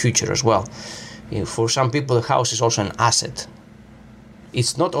for the future as well. For some people, a house is also an asset.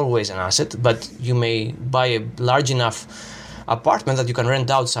 It's not always an asset, but you may buy a large enough apartment that you can rent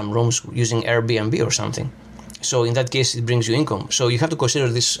out some rooms using Airbnb or something. So in that case, it brings you income. So you have to consider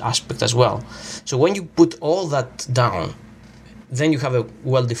this aspect as well. So when you put all that down, then you have a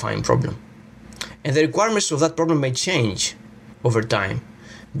well-defined problem. And the requirements of that problem may change over time.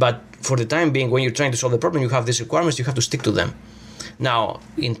 But for the time being, when you're trying to solve the problem, you have these requirements, you have to stick to them. Now,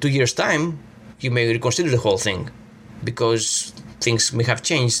 in 2 years' time, you may reconsider the whole thing because things may have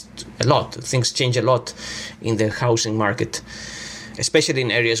changed a lot. Things change a lot in the housing market, especially in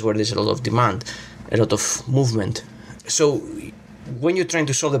areas where there's a lot of demand, a lot of movement. So when you're trying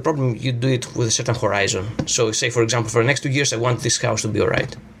to solve the problem, you do it with a certain horizon. So say, for example, for the next 2 years, I want this house to be all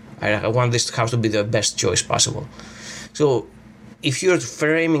right. I want this house to be the best choice possible. So if you're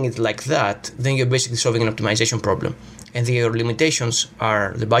framing it like that, then you're basically solving an optimization problem. And your limitations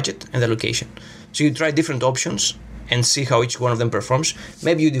are the budget and the location. So you try different options and see how each one of them performs.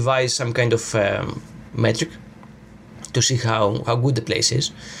 Maybe you devise some kind of metric to see how good the place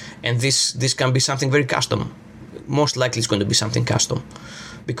is. And this can be something very custom. Most likely it's going to be something custom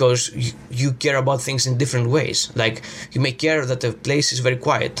because you care about things in different ways. Like you may care that the place is very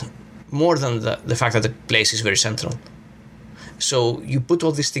quiet more than the fact that the place is very central. So you put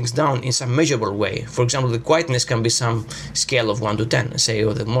all these things down in some measurable way. For example, the quietness can be some scale of 1 to 10. Say,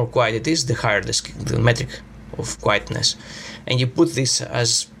 the more quiet it is, the higher the metric of quietness. And you put this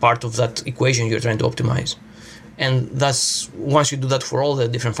as part of that equation you're trying to optimize. And that's, once you do that for all the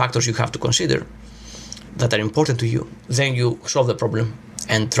different factors you have to consider that are important to you, then you solve the problem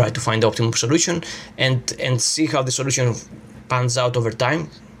and try to find the optimum solution and see how the solution pans out over time,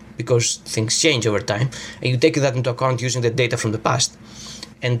 because things change over time, and you take that into account using the data from the past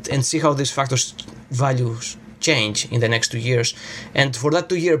and see how these factors values change in the next 2 years. And for that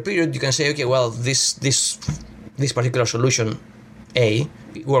 2-year period, you can say, okay, well, this particular solution A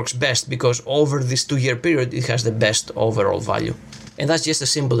works best because over this 2-year period, it has the best overall value. And that's just a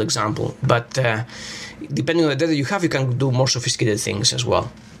simple example. But depending on the data you have, you can do more sophisticated things as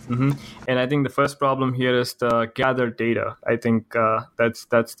well. Mm-hmm. And I think the first problem here is to gather data. I think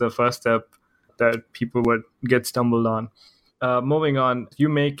that's the first step that people would get stumbled on. Moving on, you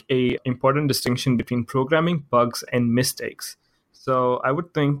make a important distinction between programming, bugs, and mistakes. So I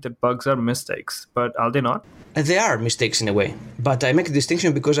would think that bugs are mistakes, but are they not? They are mistakes in a way, but I make a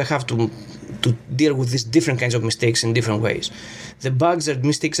distinction because I have to deal with these different kinds of mistakes in different ways. The bugs are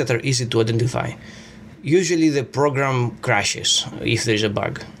mistakes that are easy to identify. Usually the program crashes if there is a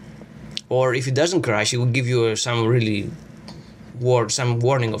bug. Or if it doesn't crash, it will give you some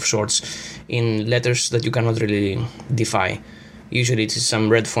warning of sorts in letters that you cannot really defy. Usually it's some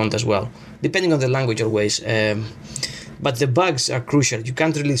red font as well, depending on the language always. But the bugs are crucial. You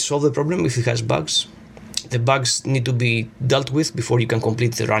can't really solve the problem if it has bugs. The bugs need to be dealt with before you can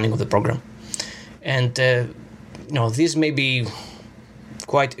complete the running of the program. And this may be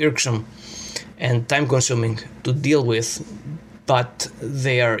quite irksome and time-consuming to deal with, but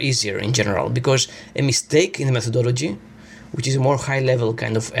they are easier in general because a mistake in the methodology, which is a more high-level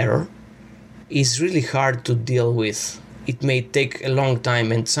kind of error, is really hard to deal with. It may take a long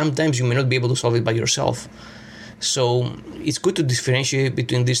time, and sometimes you may not be able to solve it by yourself. So it's good to differentiate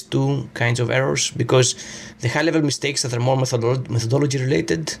between these two kinds of errors because the high-level mistakes that are more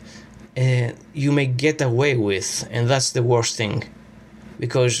methodology-related, you may get away with, and that's the worst thing.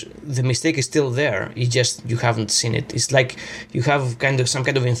 Because the mistake is still there, it's just you haven't seen it. It's like you have some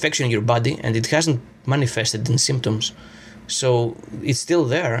kind of infection in your body and it hasn't manifested in symptoms. So it's still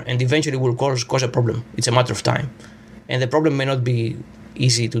there and eventually will cause a problem. It's a matter of time. And the problem may not be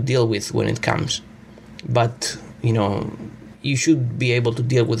easy to deal with when it comes. But, you should be able to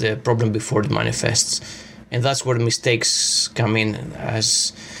deal with the problem before it manifests. And that's where mistakes come in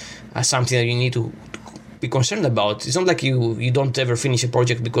as something that you need to be concerned about. It's not like you don't ever finish a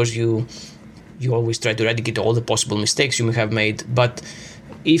project because you always try to eradicate all the possible mistakes you may have made. But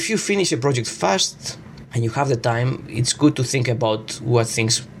if you finish a project fast and you have the time, it's good to think about what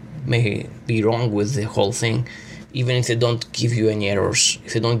things may be wrong with the whole thing, even if they don't give you any errors,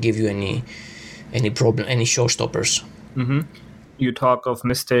 if they don't give you any problem, any showstoppers. Mm-hmm. You talk of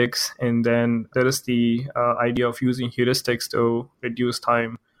mistakes, and then there is the idea of using heuristics to reduce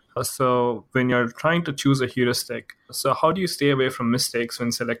time. So when you're trying to choose a heuristic, so how do you stay away from mistakes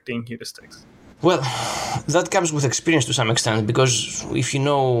when selecting heuristics? Well, that comes with experience to some extent, because if you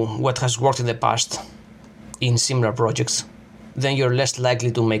know what has worked in the past in similar projects, then you're less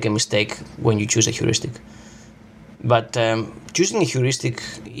likely to make a mistake when you choose a heuristic. But choosing a heuristic,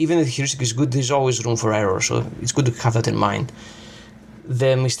 even if the heuristic is good, there's always room for error. So it's good to have that in mind.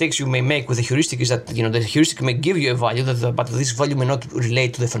 The mistakes you may make with a heuristic is that the heuristic may give you a value, but this value may not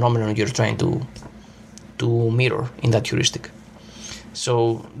relate to the phenomenon you're trying to mirror in that heuristic.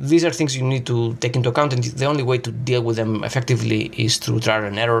 So these are things you need to take into account, and the only way to deal with them effectively is through trial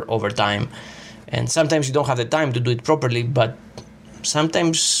and error over time. And sometimes you don't have the time to do it properly, but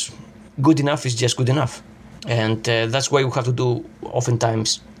sometimes good enough is just good enough. And that's why we have to do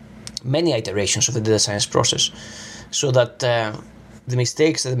oftentimes many iterations of the data science process, so that the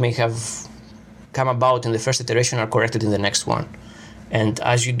mistakes that may have come about in the first iteration are corrected in the next one. And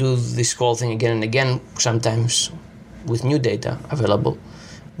as you do this whole thing again and again, sometimes with new data available,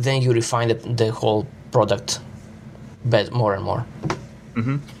 then you refine the whole product more and more.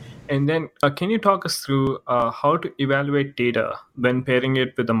 Mm-hmm. And then can you talk us through how to evaluate data when pairing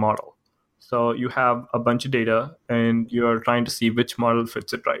it with a model? So you have a bunch of data and you're trying to see which model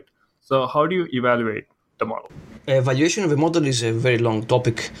fits it right. So how do you evaluate the model? Evaluation of a model is a very long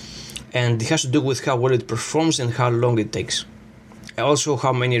topic, and it has to do with how well it performs and how long it takes. Also,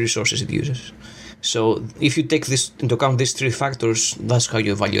 how many resources it uses. So if you take this into account, these three factors, that's how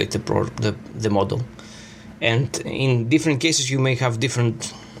you evaluate the model. And in different cases, you may have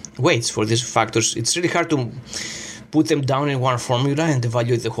different weights for these factors. It's really hard to put them down in one formula and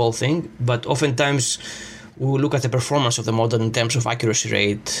evaluate the whole thing, but oftentimes we will look at the performance of the model in terms of accuracy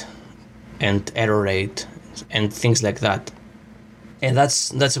rate and error rate and things like that. And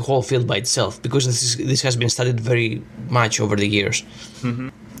that's a whole field by itself, because this has been studied very much over the years. Mm-hmm.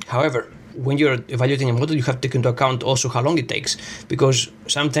 However, when you're evaluating a model, you have to take into account also how long it takes, because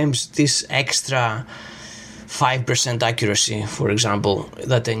sometimes this extra 5% accuracy, for example,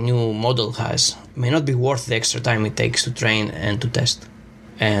 that a new model has may not be worth the extra time it takes to train and to test.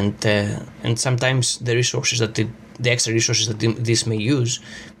 And sometimes the resources the extra resources that this may use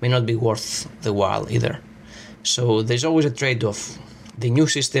may not be worth the while either. So there's always a trade-off. The new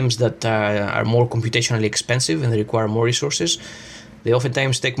systems that are more computationally expensive and they require more resources, they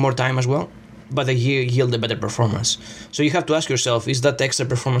oftentimes take more time as well, but they yield a better performance. So you have to ask yourself, is that extra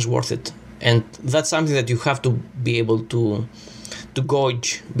performance worth it? And that's something that you have to be able to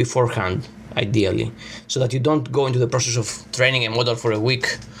gauge beforehand, ideally, so that you don't go into the process of training a model for a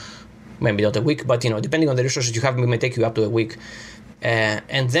week, maybe not a week, but depending on the resources you have, it may take you up to a week,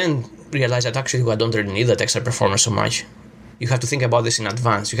 and then realize that actually I don't really need that extra performance so much. You have to think about this in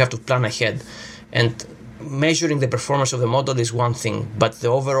advance. You have to plan ahead, and measuring the performance of the model is one thing, but the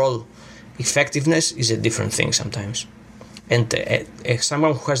overall effectiveness is a different thing sometimes. And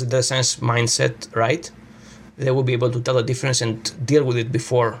someone who has the data science mindset right, they will be able to tell the difference and deal with it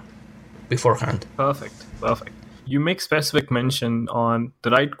beforehand. Perfect. You make specific mention on the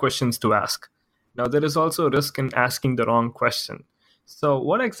right questions to ask. Now, there is also a risk in asking the wrong question. So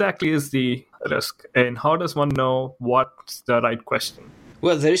what exactly is the risk, and how does one know what's the right question?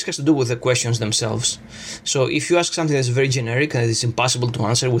 Well, the risk has to do with the questions themselves. So if you ask something that's very generic and it's impossible to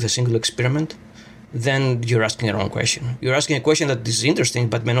answer with a single experiment, then you're asking the wrong question. You're asking a question that is interesting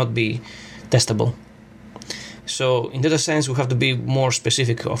but may not be testable. So in data science, we have to be more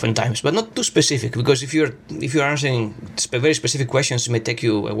specific oftentimes, but not too specific, because if you're answering very specific questions, it may take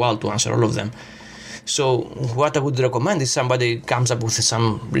you a while to answer all of them. So what I would recommend is somebody comes up with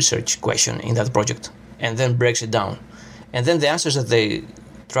some research question in that project and then breaks it down. And then the answers that they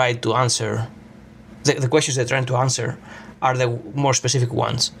try to answer, the questions they're trying to answer are the more specific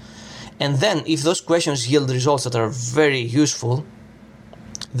ones. And then if those questions yield results that are very useful,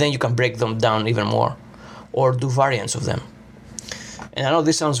 then you can break them down even more or do variants of them. And I know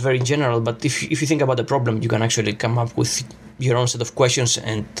this sounds very general, but if you think about the problem, you can actually come up with your own set of questions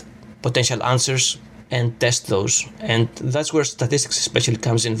and potential answers and test those. And that's where statistics especially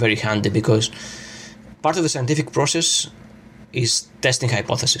comes in very handy, because part of the scientific process is testing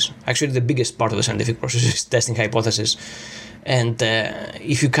hypotheses. Actually, the biggest part of the scientific process is testing hypotheses. And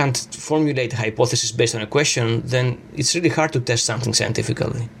if you can't formulate a hypothesis based on a question, then it's really hard to test something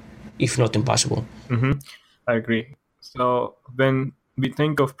scientifically, if not impossible. Mm-hmm. I agree. So when we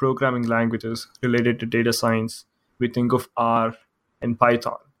think of programming languages related to data science, we think of R and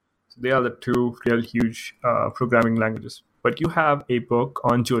Python. So they are the two real huge programming languages. But you have a book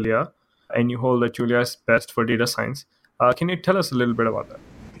on Julia, and you hold that Julia is best for data science. Can you tell us a little bit about that?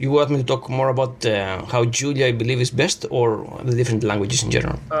 You want me to talk more about how Julia, I believe, is best, or the different languages in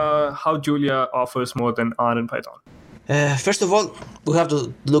general? How Julia offers more than R and Python. First of all, we have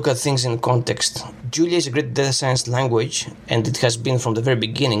to look at things in context. Julia is a great data science language, and it has been from the very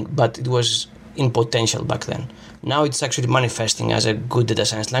beginning, but it was in potential back then. Now it's actually manifesting as a good data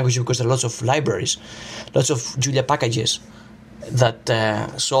science language because there are lots of libraries, lots of Julia packages that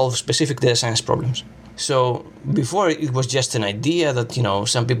solve specific data science problems. So before it was just an idea that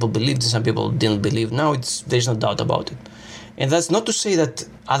some people believed and some people didn't believe. Now there's no doubt about it, and that's not to say that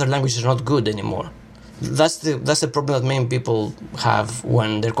other languages are not good anymore. That's the problem that many people have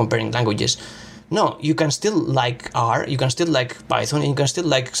when they're comparing languages. No, you can still like R, you can still like Python, and you can still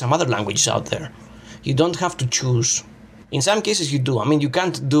like some other languages out there. You don't have to choose. In some cases you do. I mean, you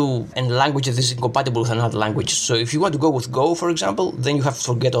can't do a language that is incompatible with another language. So if you want to go with Go, for example, then you have to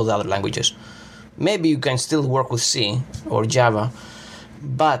forget all the other languages. Maybe you can still work with C or Java,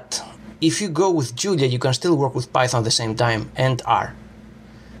 but if you go with Julia, you can still work with Python at the same time and R.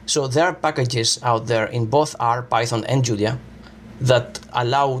 So there are packages out there in both R, Python, and Julia that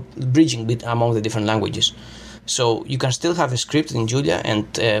allow bridging among the different languages. So you can still have a script in Julia and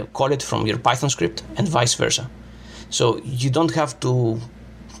call it from your Python script and vice versa. So you don't have to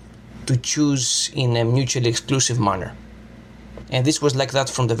choose in a mutually exclusive manner. And this was like that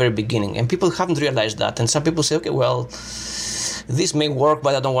from the very beginning. And people haven't realized that. And some people say, okay, well, this may work,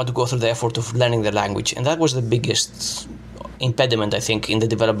 but I don't want to go through the effort of learning the language. And that was the biggest impediment, I think, in the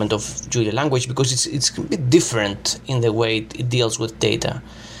development of Julia language, because it's a bit different in the way it deals with data.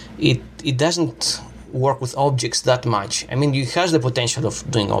 It doesn't work with objects that much. I mean, it has the potential of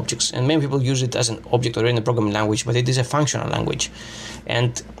doing objects, and many people use it as an object-oriented programming language, but it is a functional language.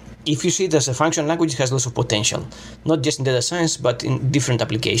 And if you see it as a functional language, it has lots of potential, not just in data science, but in different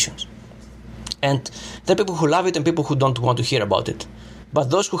applications. And there are people who love it and people who don't want to hear about it. But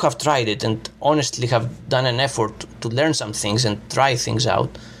those who have tried it and honestly have done an effort to learn some things and try things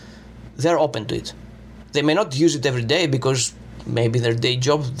out, they're open to it. They may not use it every day because maybe their day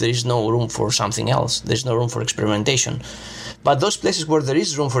job, there is no room for something else. There's no room for experimentation. But those places where there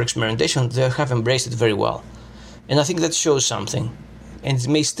is room for experimentation, they have embraced it very well. And I think that shows something. And it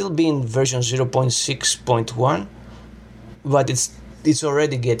may still be in version 0.6.1, but it's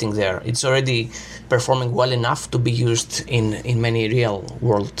already getting there. It's already performing well enough to be used in many real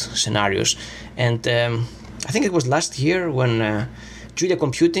world scenarios. And I think it was last year when Julia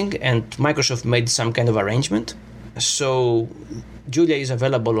Computing and Microsoft made some kind of arrangement. So Julia is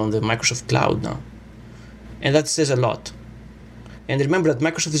available on the Microsoft Cloud now. And that says a lot. And remember that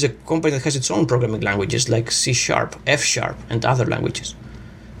Microsoft is a company that has its own programming languages like C#, F#, and other languages.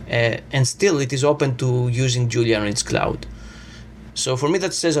 And still it is open to using Julia on its cloud. So for me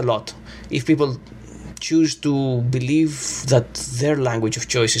that says a lot. If people choose to believe that their language of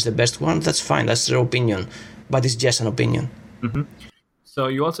choice is the best one, that's fine, that's their opinion. But it's just an opinion. Mm-hmm. So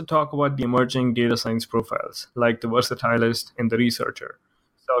you also talk about the emerging data science profiles, like the versatilist and the researcher.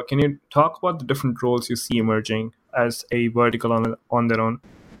 So can you talk about the different roles you see emerging as a vertical on their own?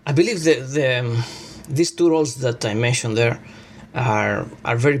 I believe these two roles that I mentioned there are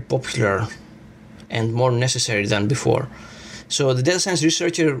very popular and more necessary than before. So the data science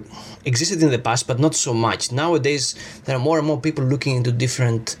researcher existed in the past, but not so much. Nowadays, there are more and more people looking into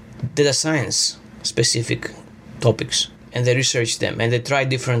different data science specific topics, and they research them, and they try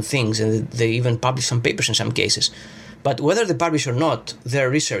different things, and they even publish some papers in some cases. But whether they publish or not, they're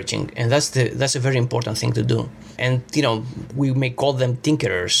researching, and that's a very important thing to do. And we may call them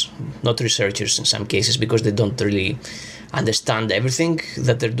tinkerers, not researchers in some cases, because they don't really understand everything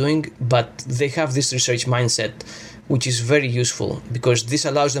that they're doing, but they have this research mindset, which is very useful because this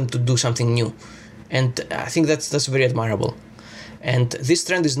allows them to do something new. And I think that's very admirable. And this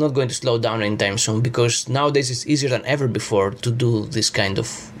trend is not going to slow down anytime soon, because nowadays it's easier than ever before to do this kind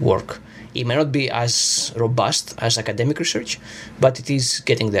of work. It may not be as robust as academic research, but it is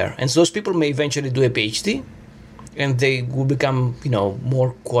getting there. And so those people may eventually do a PhD, and they will become,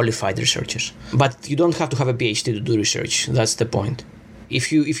 more qualified researchers. But you don't have to have a PhD to do research. That's the point.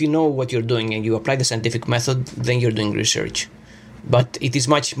 If you know what you're doing and you apply the scientific method, then you're doing research. But it is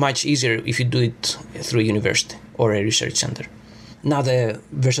much, much easier if you do it through a university or a research center. Now, the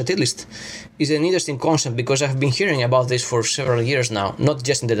versatilist is an interesting concept because I've been hearing about this for several years now, not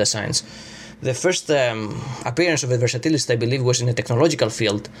just in data science. The first appearance of a versatilist, I believe, was in a technological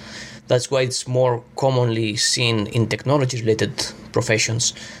field. That's why it's more commonly seen in technology-related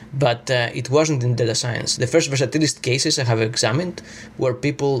professions, but it wasn't in data science. The first versatilist cases I have examined were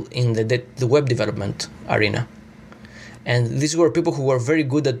people in the web development arena. And these were people who were very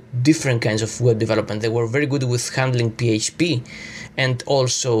good at different kinds of web development. They were very good with handling PHP and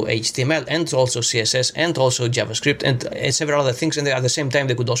also HTML and also CSS and also JavaScript and several other things. And at the same time,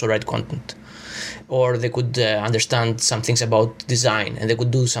 they could also write content. Or they could understand some things about design, and they could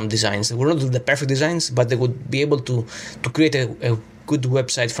do some designs. They would not do the perfect designs, but they would be able to create a good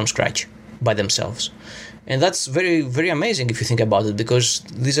website from scratch by themselves. And that's very, very amazing if you think about it, because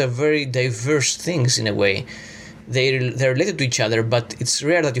these are very diverse things in a way. They're related to each other, but it's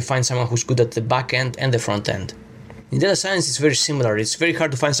rare that you find someone who's good at the back end and the front end. In data science, it's very similar. It's very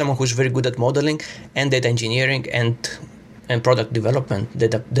hard to find someone who's very good at modeling and data engineering and product development,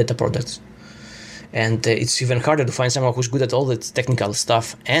 data products. And it's even harder to find someone who's good at all the technical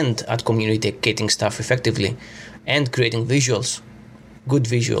stuff and at communicating stuff effectively and creating visuals, good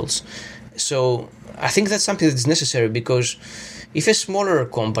visuals. So I think that's something that's necessary, because if a smaller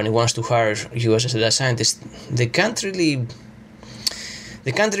company wants to hire you as a data scientist, they can't really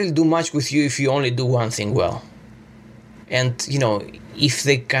do much with you if you only do one thing well. And, if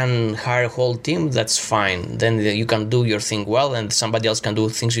they can hire a whole team, that's fine. Then you can do your thing well, and somebody else can do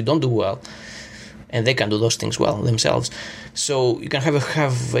things you don't do well, and they can do those things well themselves. So you can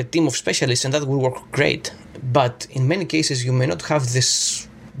have a team of specialists, and that will work great. But in many cases, you may not have this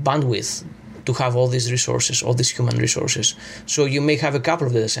bandwidth to have all these resources, all these human resources. So you may have a couple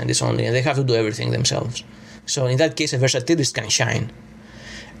of data scientists only, and they have to do everything themselves. So in that case, a versatilist can shine.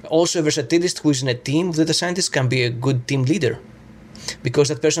 Also, a versatilist who is in a team of data scientists can be a good team leader, because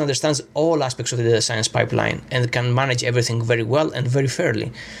that person understands all aspects of the data science pipeline and can manage everything very well and very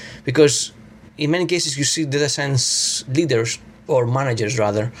fairly. Because in many cases, you see data science leaders, or managers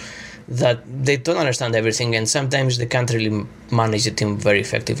rather, that they don't understand everything, and sometimes they can't really manage the team very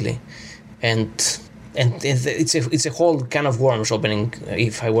effectively. And it's a whole can of worms opening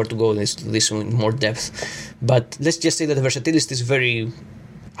if I were to go this in more depth. But let's just say that the versatilist is very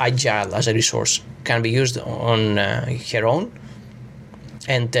agile as a resource, can be used on her own,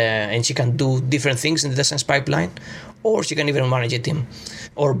 and she can do different things in the data science pipeline, or she can even manage a team,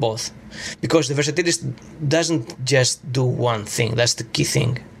 or both. Because the versatilist doesn't just do one thing. That's the key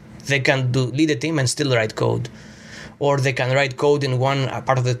thing. They can lead a team and still write code, or they can write code in one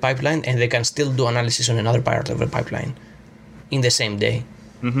part of the pipeline and they can still do analysis on another part of the pipeline in the same day.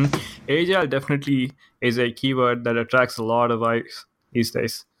 Mm-hmm. Agile definitely is a keyword that attracts a lot of eyes these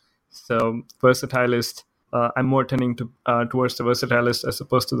days. So versatilist, I'm more tending towards the versatilist as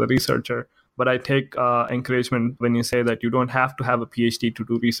opposed to the researcher. But I take encouragement when you say that you don't have to have a PhD to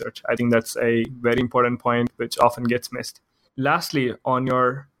do research. I think that's a very important point which often gets missed. Lastly, on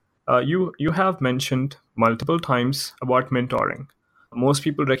your you have mentioned multiple times about mentoring. Most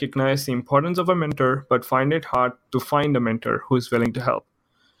people recognize the importance of a mentor, but find it hard to find a mentor who is willing to help.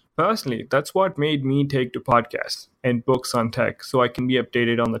 Personally, that's what made me take to podcasts and books on tech, so I can be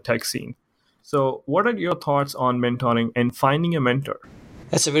updated on the tech scene. So what are your thoughts on mentoring and finding a mentor?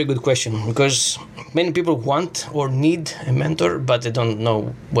 That's a very good question, because many people want or need a mentor, but they don't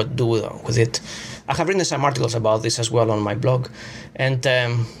know what to do with it. I have written some articles about this as well on my blog, and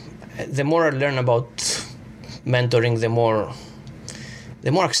the more I learn about mentoring, the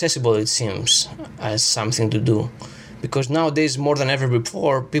more accessible it seems as something to do. Because nowadays, more than ever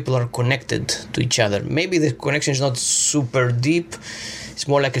before, people are connected to each other. Maybe the connection is not super deep. It's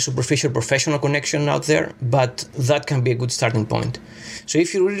more like a superficial professional connection out there, but that can be a good starting point. So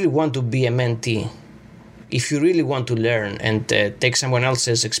if you really want to be a mentee, if you really want to learn and take someone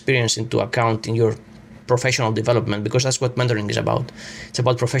else's experience into account in your professional development, because that's what mentoring is about. It's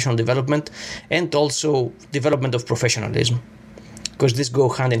about professional development and also development of professionalism, because these go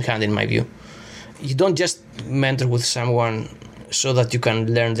hand in hand in my view. You don't just mentor with someone so that you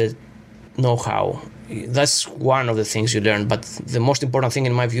can learn the know-how. That's one of the things you learn, but the most important thing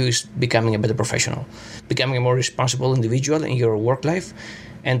in my view is becoming a better professional, becoming a more responsible individual in your work life,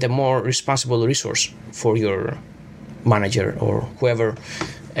 and a more responsible resource for your manager or whoever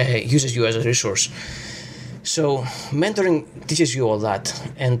uses you as a resource. So mentoring teaches you all that,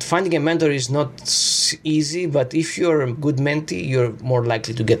 and finding a mentor is not easy, but if you're a good mentee, you're more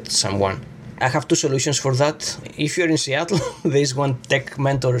likely to get someone. I have two solutions for that. If you're in Seattle, there's one tech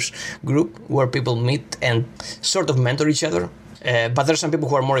mentors group where people meet and sort of mentor each other. But there are some people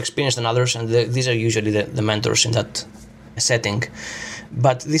who are more experienced than others, and these are usually the mentors in that setting.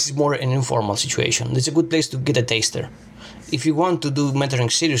 But this is more an informal situation. It's a good place to get a taster. If you want to do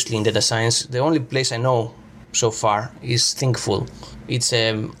mentoring seriously in data science, the only place I know so far is Thinkful. It's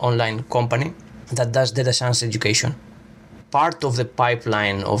an online company that does data science education. Part of the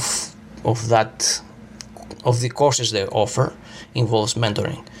pipeline of the courses they offer involves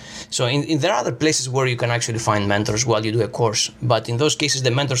mentoring. So there are other places where you can actually find mentors while you do a course, but in those cases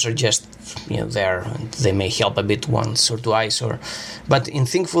the mentors are just there, and they may help a bit once or twice, but in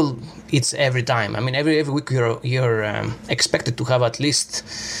Thinkful it's every time. I mean, every week you're expected to have at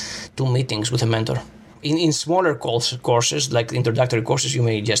least 2 meetings with a mentor. In smaller courses like introductory courses, you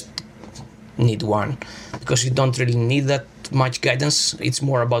may just need one, because you don't really need that much guidance. It's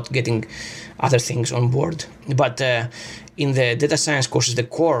more about getting other things on board. But in the data science courses, the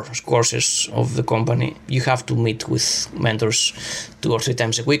core courses of the company, you have to meet with mentors 2 or 3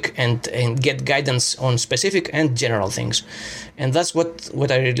 times a week and get guidance on specific and general things. And that's what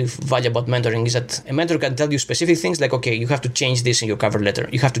I really value about mentoring, is that a mentor can tell you specific things like, okay, you have to change this in your cover letter.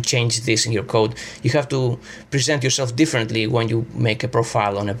 You have to change this in your code. You have to present yourself differently when you make a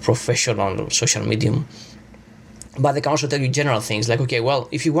profile on a professional social medium. But they can also tell you general things like, okay, well,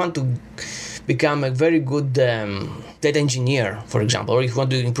 if you want to become a very good data engineer, for example, or if you want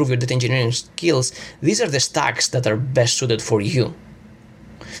to improve your data engineering skills, these are the stacks that are best suited for you.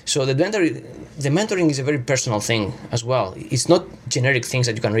 So the mentoring is a very personal thing as well. It's not generic things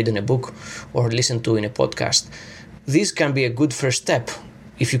that you can read in a book or listen to in a podcast. This can be a good first step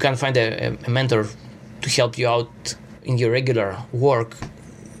if you can find a mentor to help you out in your regular work.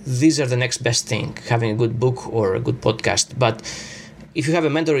 These are the next best thing, having a good book or a good podcast. But if you have a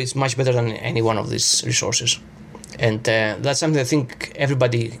mentor, it's much better than any one of these resources. And that's something I think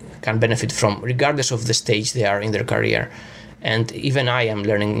everybody can benefit from, regardless of the stage they are in their career. And even I am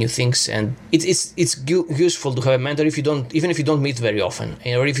learning new things, and it's useful to have a mentor even if you don't meet very often,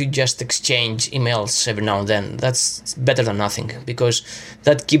 or if you just exchange emails every now and then. That's better than nothing, because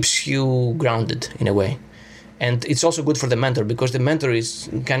that keeps you grounded in a way. And it's also good for the mentor, because the mentor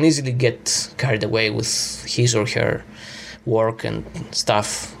can easily get carried away with his or her work and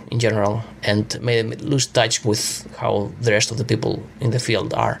stuff in general, and may lose touch with how the rest of the people in the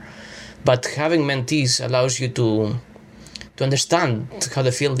field are. But having mentees allows you to understand how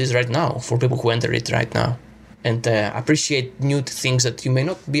the field is right now for people who enter it right now, and appreciate new things that you may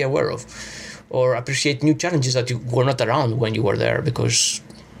not be aware of, or appreciate new challenges that you were not around when you were there, because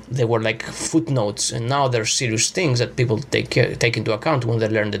they were like footnotes, and now they're serious things that people take into account when they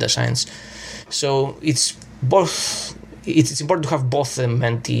learn data science. So it's important to have both a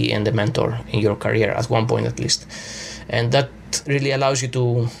mentee and a mentor in your career at one point at least, and that really allows you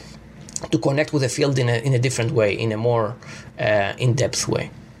to connect with the field in a different way, in a more in-depth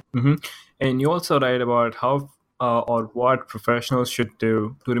way. Mm-hmm. And you also write about how or what professionals should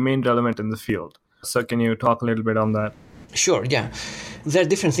do to remain relevant in the field. So can you talk a little bit on that? Sure, yeah. There are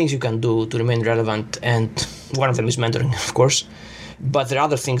different things you can do to remain relevant, and one of them is mentoring, of course. But there are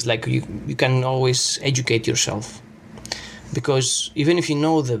other things like you can always educate yourself, because even if you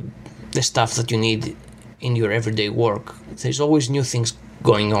know the stuff that you need in your everyday work, there's always new things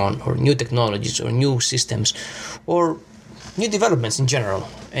going on, or new technologies, or new systems, or new developments in general.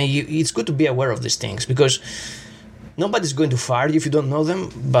 And it's good to be aware of these things, because nobody's going to fire you if you don't know them,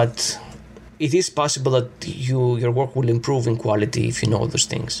 but it is possible that your work will improve in quality if you know those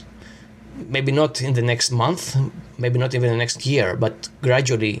things. Maybe not in the next month, maybe not even the next year, but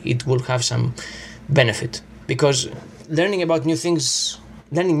gradually it will have some benefit, because learning new things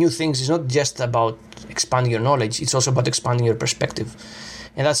is not just about expanding your knowledge, it's also about expanding your perspective.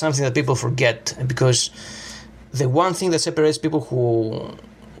 And that's something that people forget, because the one thing that separates people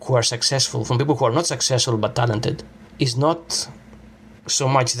who are successful from people who are not successful but talented is not so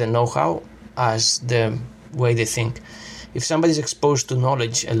much the know-how as the way they think. If somebody's exposed to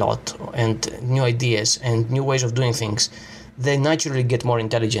knowledge a lot, and new ideas and new ways of doing things, they naturally get more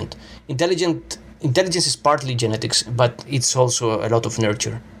intelligent. Intelligence is partly genetics, but it's also a lot of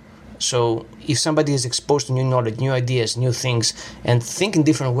nurture. So if somebody is exposed to new knowledge, new ideas, new things, and think in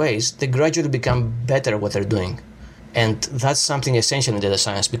different ways, they gradually become better at what they're doing. And that's something essential in data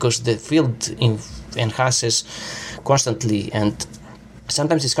science, because the field enhances constantly, and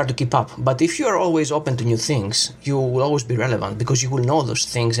sometimes it's hard to keep up. But if you are always open to new things, you will always be relevant, because you will know those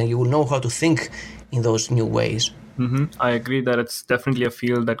things and you will know how to think in those new ways. Mm-hmm. I agree that it's definitely a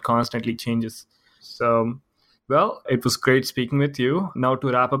field that constantly changes. So, well, it was great speaking with you. Now,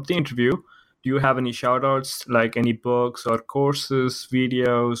 to wrap up the interview, do you have any shout-outs, like any books or courses,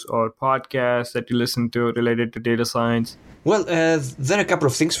 videos, or podcasts that you listen to related to data science? Well, there are a couple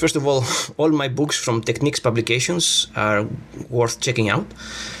of things. First of all my books from Techniques Publications are worth checking out.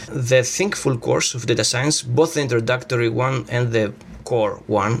 The Thinkful course of data science, both the introductory one and the core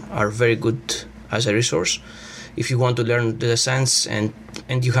one, are very good as a resource if you want to learn data science and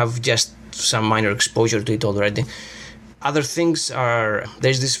you have just some minor exposure to it already. Other things are,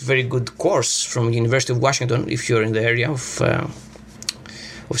 there's this very good course from University of Washington if you're in the area of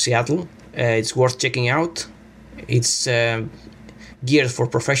Seattle. It's worth checking out. It's geared for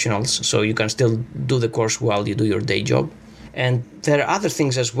professionals, so you can still do the course while you do your day job. And there are other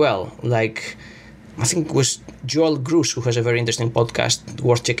things as well, like I think it was Joel Grus, who has a very interesting podcast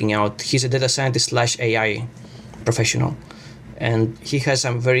worth checking out. He's a data scientist / AI professional. and he has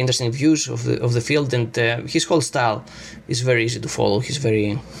some very interesting views of the field, and his whole style is very easy to follow. He's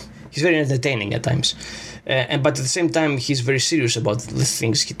very entertaining at times, but at the same time he's very serious about the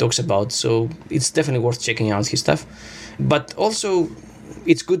things he talks about. So it's definitely worth checking out his stuff. But also,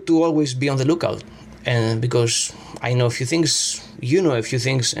 it's good to always be on the lookout, and because I know a few things, you know a few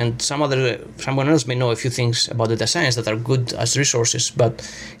things, and someone else may know a few things about data science that are good as resources. But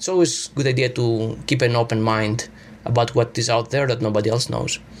it's always a good idea to keep an open mind about what is out there that nobody else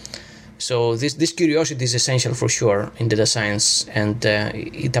knows. So this curiosity is essential for sure in data science, and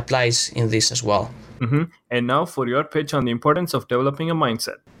it applies in this as well. Mm-hmm. And now for your pitch on the importance of developing a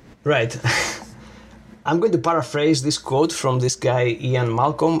mindset. Right. I'm going to paraphrase this quote from this guy Ian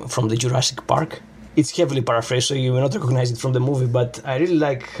Malcolm from the Jurassic Park. It's heavily paraphrased, so you may not recognize it from the movie, but I really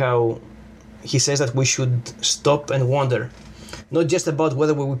like how he says that we should stop and wonder, not just about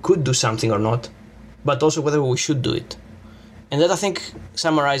whether we could do something or not, but also whether we should do it. And that, I think,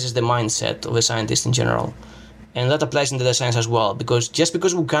 summarizes the mindset of a scientist in general. And that applies in data science as well, because just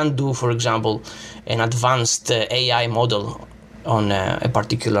because we can't do, for example, an advanced AI model on a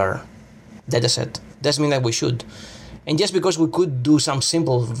particular dataset doesn't mean that we should. And just because we could do some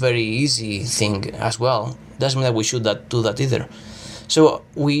simple, very easy thing as well, doesn't mean that we should do that either. So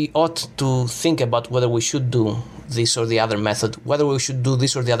we ought to think about whether we should do this or the other method, whether we should do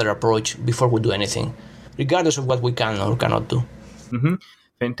this or the other approach before we do anything, regardless of what we can or cannot do. Mm-hmm.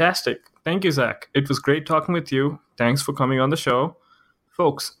 Fantastic. Thank you, Zach. It was great talking with you. Thanks for coming on the show.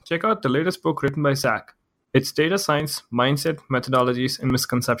 Folks, check out the latest book written by Zach. It's Data Science, Mindset, Methodologies, and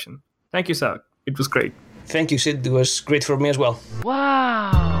Misconception. Thank you, Zach. It was great. Thank you, Sid. It was great for me as well.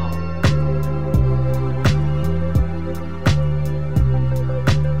 Wow.